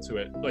appeal to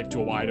it, like to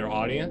a wider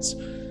audience.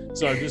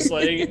 So I'm just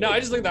like, no, I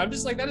just like that. I'm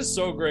just like, that is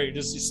so great.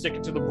 Just you stick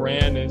it to the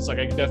brand. And it's like,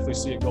 I can definitely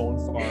see it going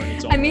far.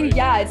 I mean,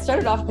 yeah, it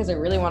started off because I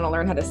really want to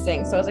learn how to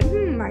sing. So I was like,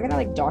 I'm going to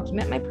like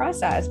document my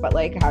process, but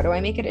like, how do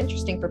I make it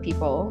interesting for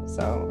people?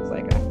 So I was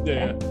like,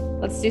 okay,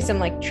 let's do some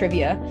like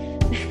trivia.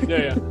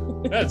 Yeah.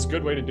 That's a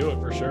good way to do it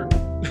for sure.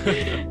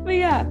 But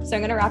yeah, so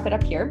I'm going to wrap it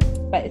up here.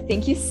 But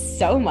thank you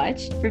so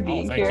much for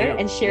being here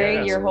and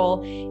sharing your whole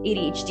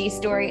ADHD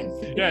story.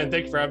 Yeah, and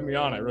thank you for having me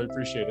on. I really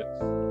appreciate it.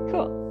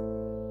 Cool.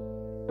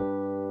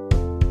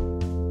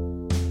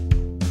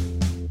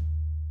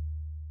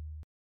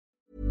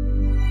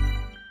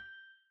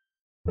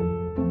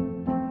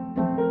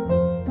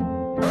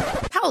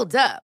 Hold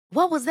up.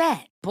 What was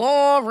that?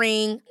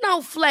 Boring.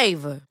 No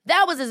flavor.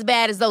 That was as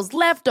bad as those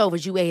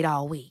leftovers you ate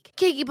all week.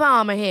 Keke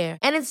Palmer here,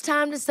 and it's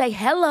time to say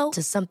hello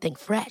to something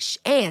fresh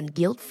and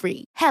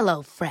guilt-free.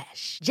 Hello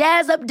Fresh.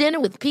 Jazz up dinner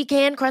with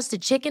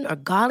pecan-crusted chicken or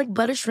garlic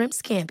butter shrimp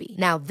scampi.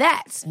 Now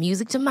that's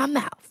music to my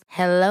mouth.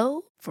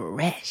 Hello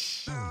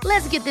Fresh.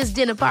 Let's get this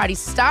dinner party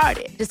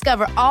started.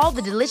 Discover all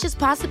the delicious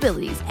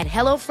possibilities at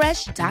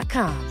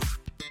hellofresh.com.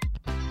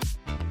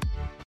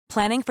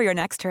 Planning for your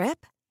next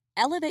trip?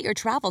 Elevate your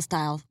travel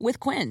style with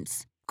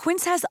Quince.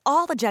 Quince has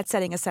all the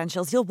jet-setting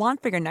essentials you'll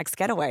want for your next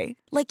getaway,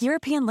 like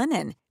European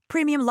linen,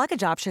 premium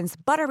luggage options,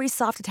 buttery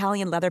soft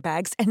Italian leather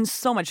bags, and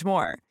so much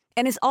more.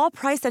 And is all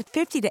priced at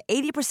 50 to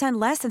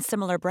 80% less than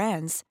similar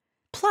brands.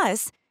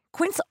 Plus,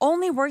 Quince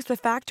only works with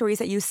factories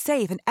that use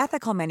safe and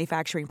ethical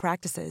manufacturing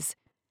practices.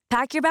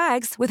 Pack your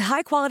bags with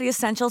high-quality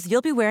essentials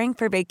you'll be wearing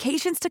for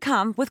vacations to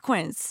come with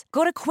Quince.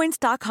 Go to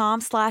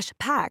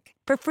quince.com/pack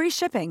for free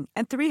shipping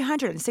and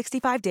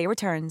 365-day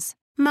returns.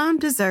 Mom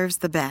deserves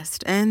the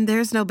best, and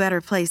there's no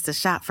better place to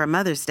shop for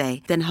Mother's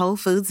Day than Whole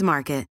Foods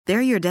Market.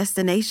 They're your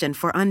destination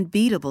for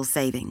unbeatable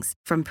savings,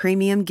 from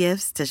premium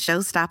gifts to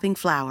show-stopping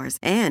flowers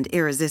and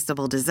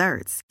irresistible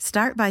desserts.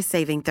 Start by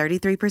saving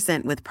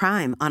 33% with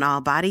Prime on all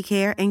body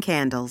care and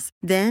candles.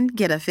 Then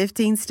get a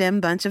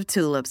 15-stem bunch of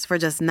tulips for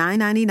just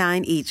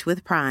 $9.99 each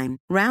with Prime.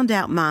 Round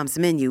out Mom's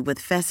menu with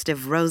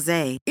festive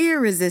rosé,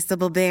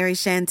 irresistible berry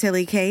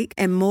chantilly cake,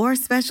 and more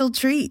special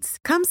treats.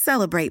 Come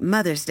celebrate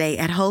Mother's Day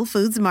at Whole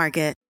Foods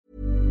Market.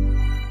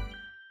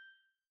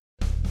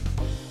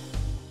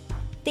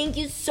 Thank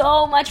you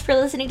so much for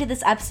listening to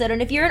this episode.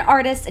 And if you're an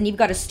artist and you've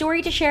got a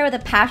story to share with a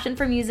passion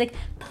for music,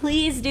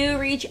 please do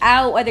reach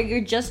out. Whether you're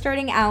just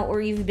starting out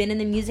or you've been in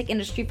the music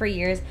industry for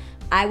years,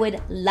 I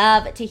would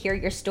love to hear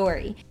your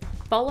story.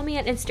 Follow me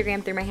on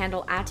Instagram through my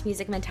handle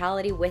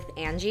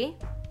 @musicmentality_with_Angie,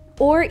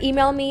 or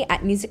email me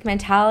at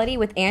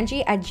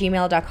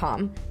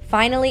musicmentality_with_Angie@gmail.com.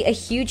 Finally, a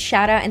huge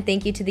shout out and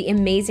thank you to the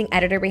amazing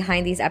editor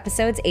behind these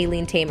episodes,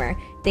 Aileen Tamer.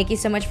 Thank you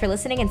so much for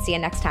listening and see you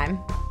next time.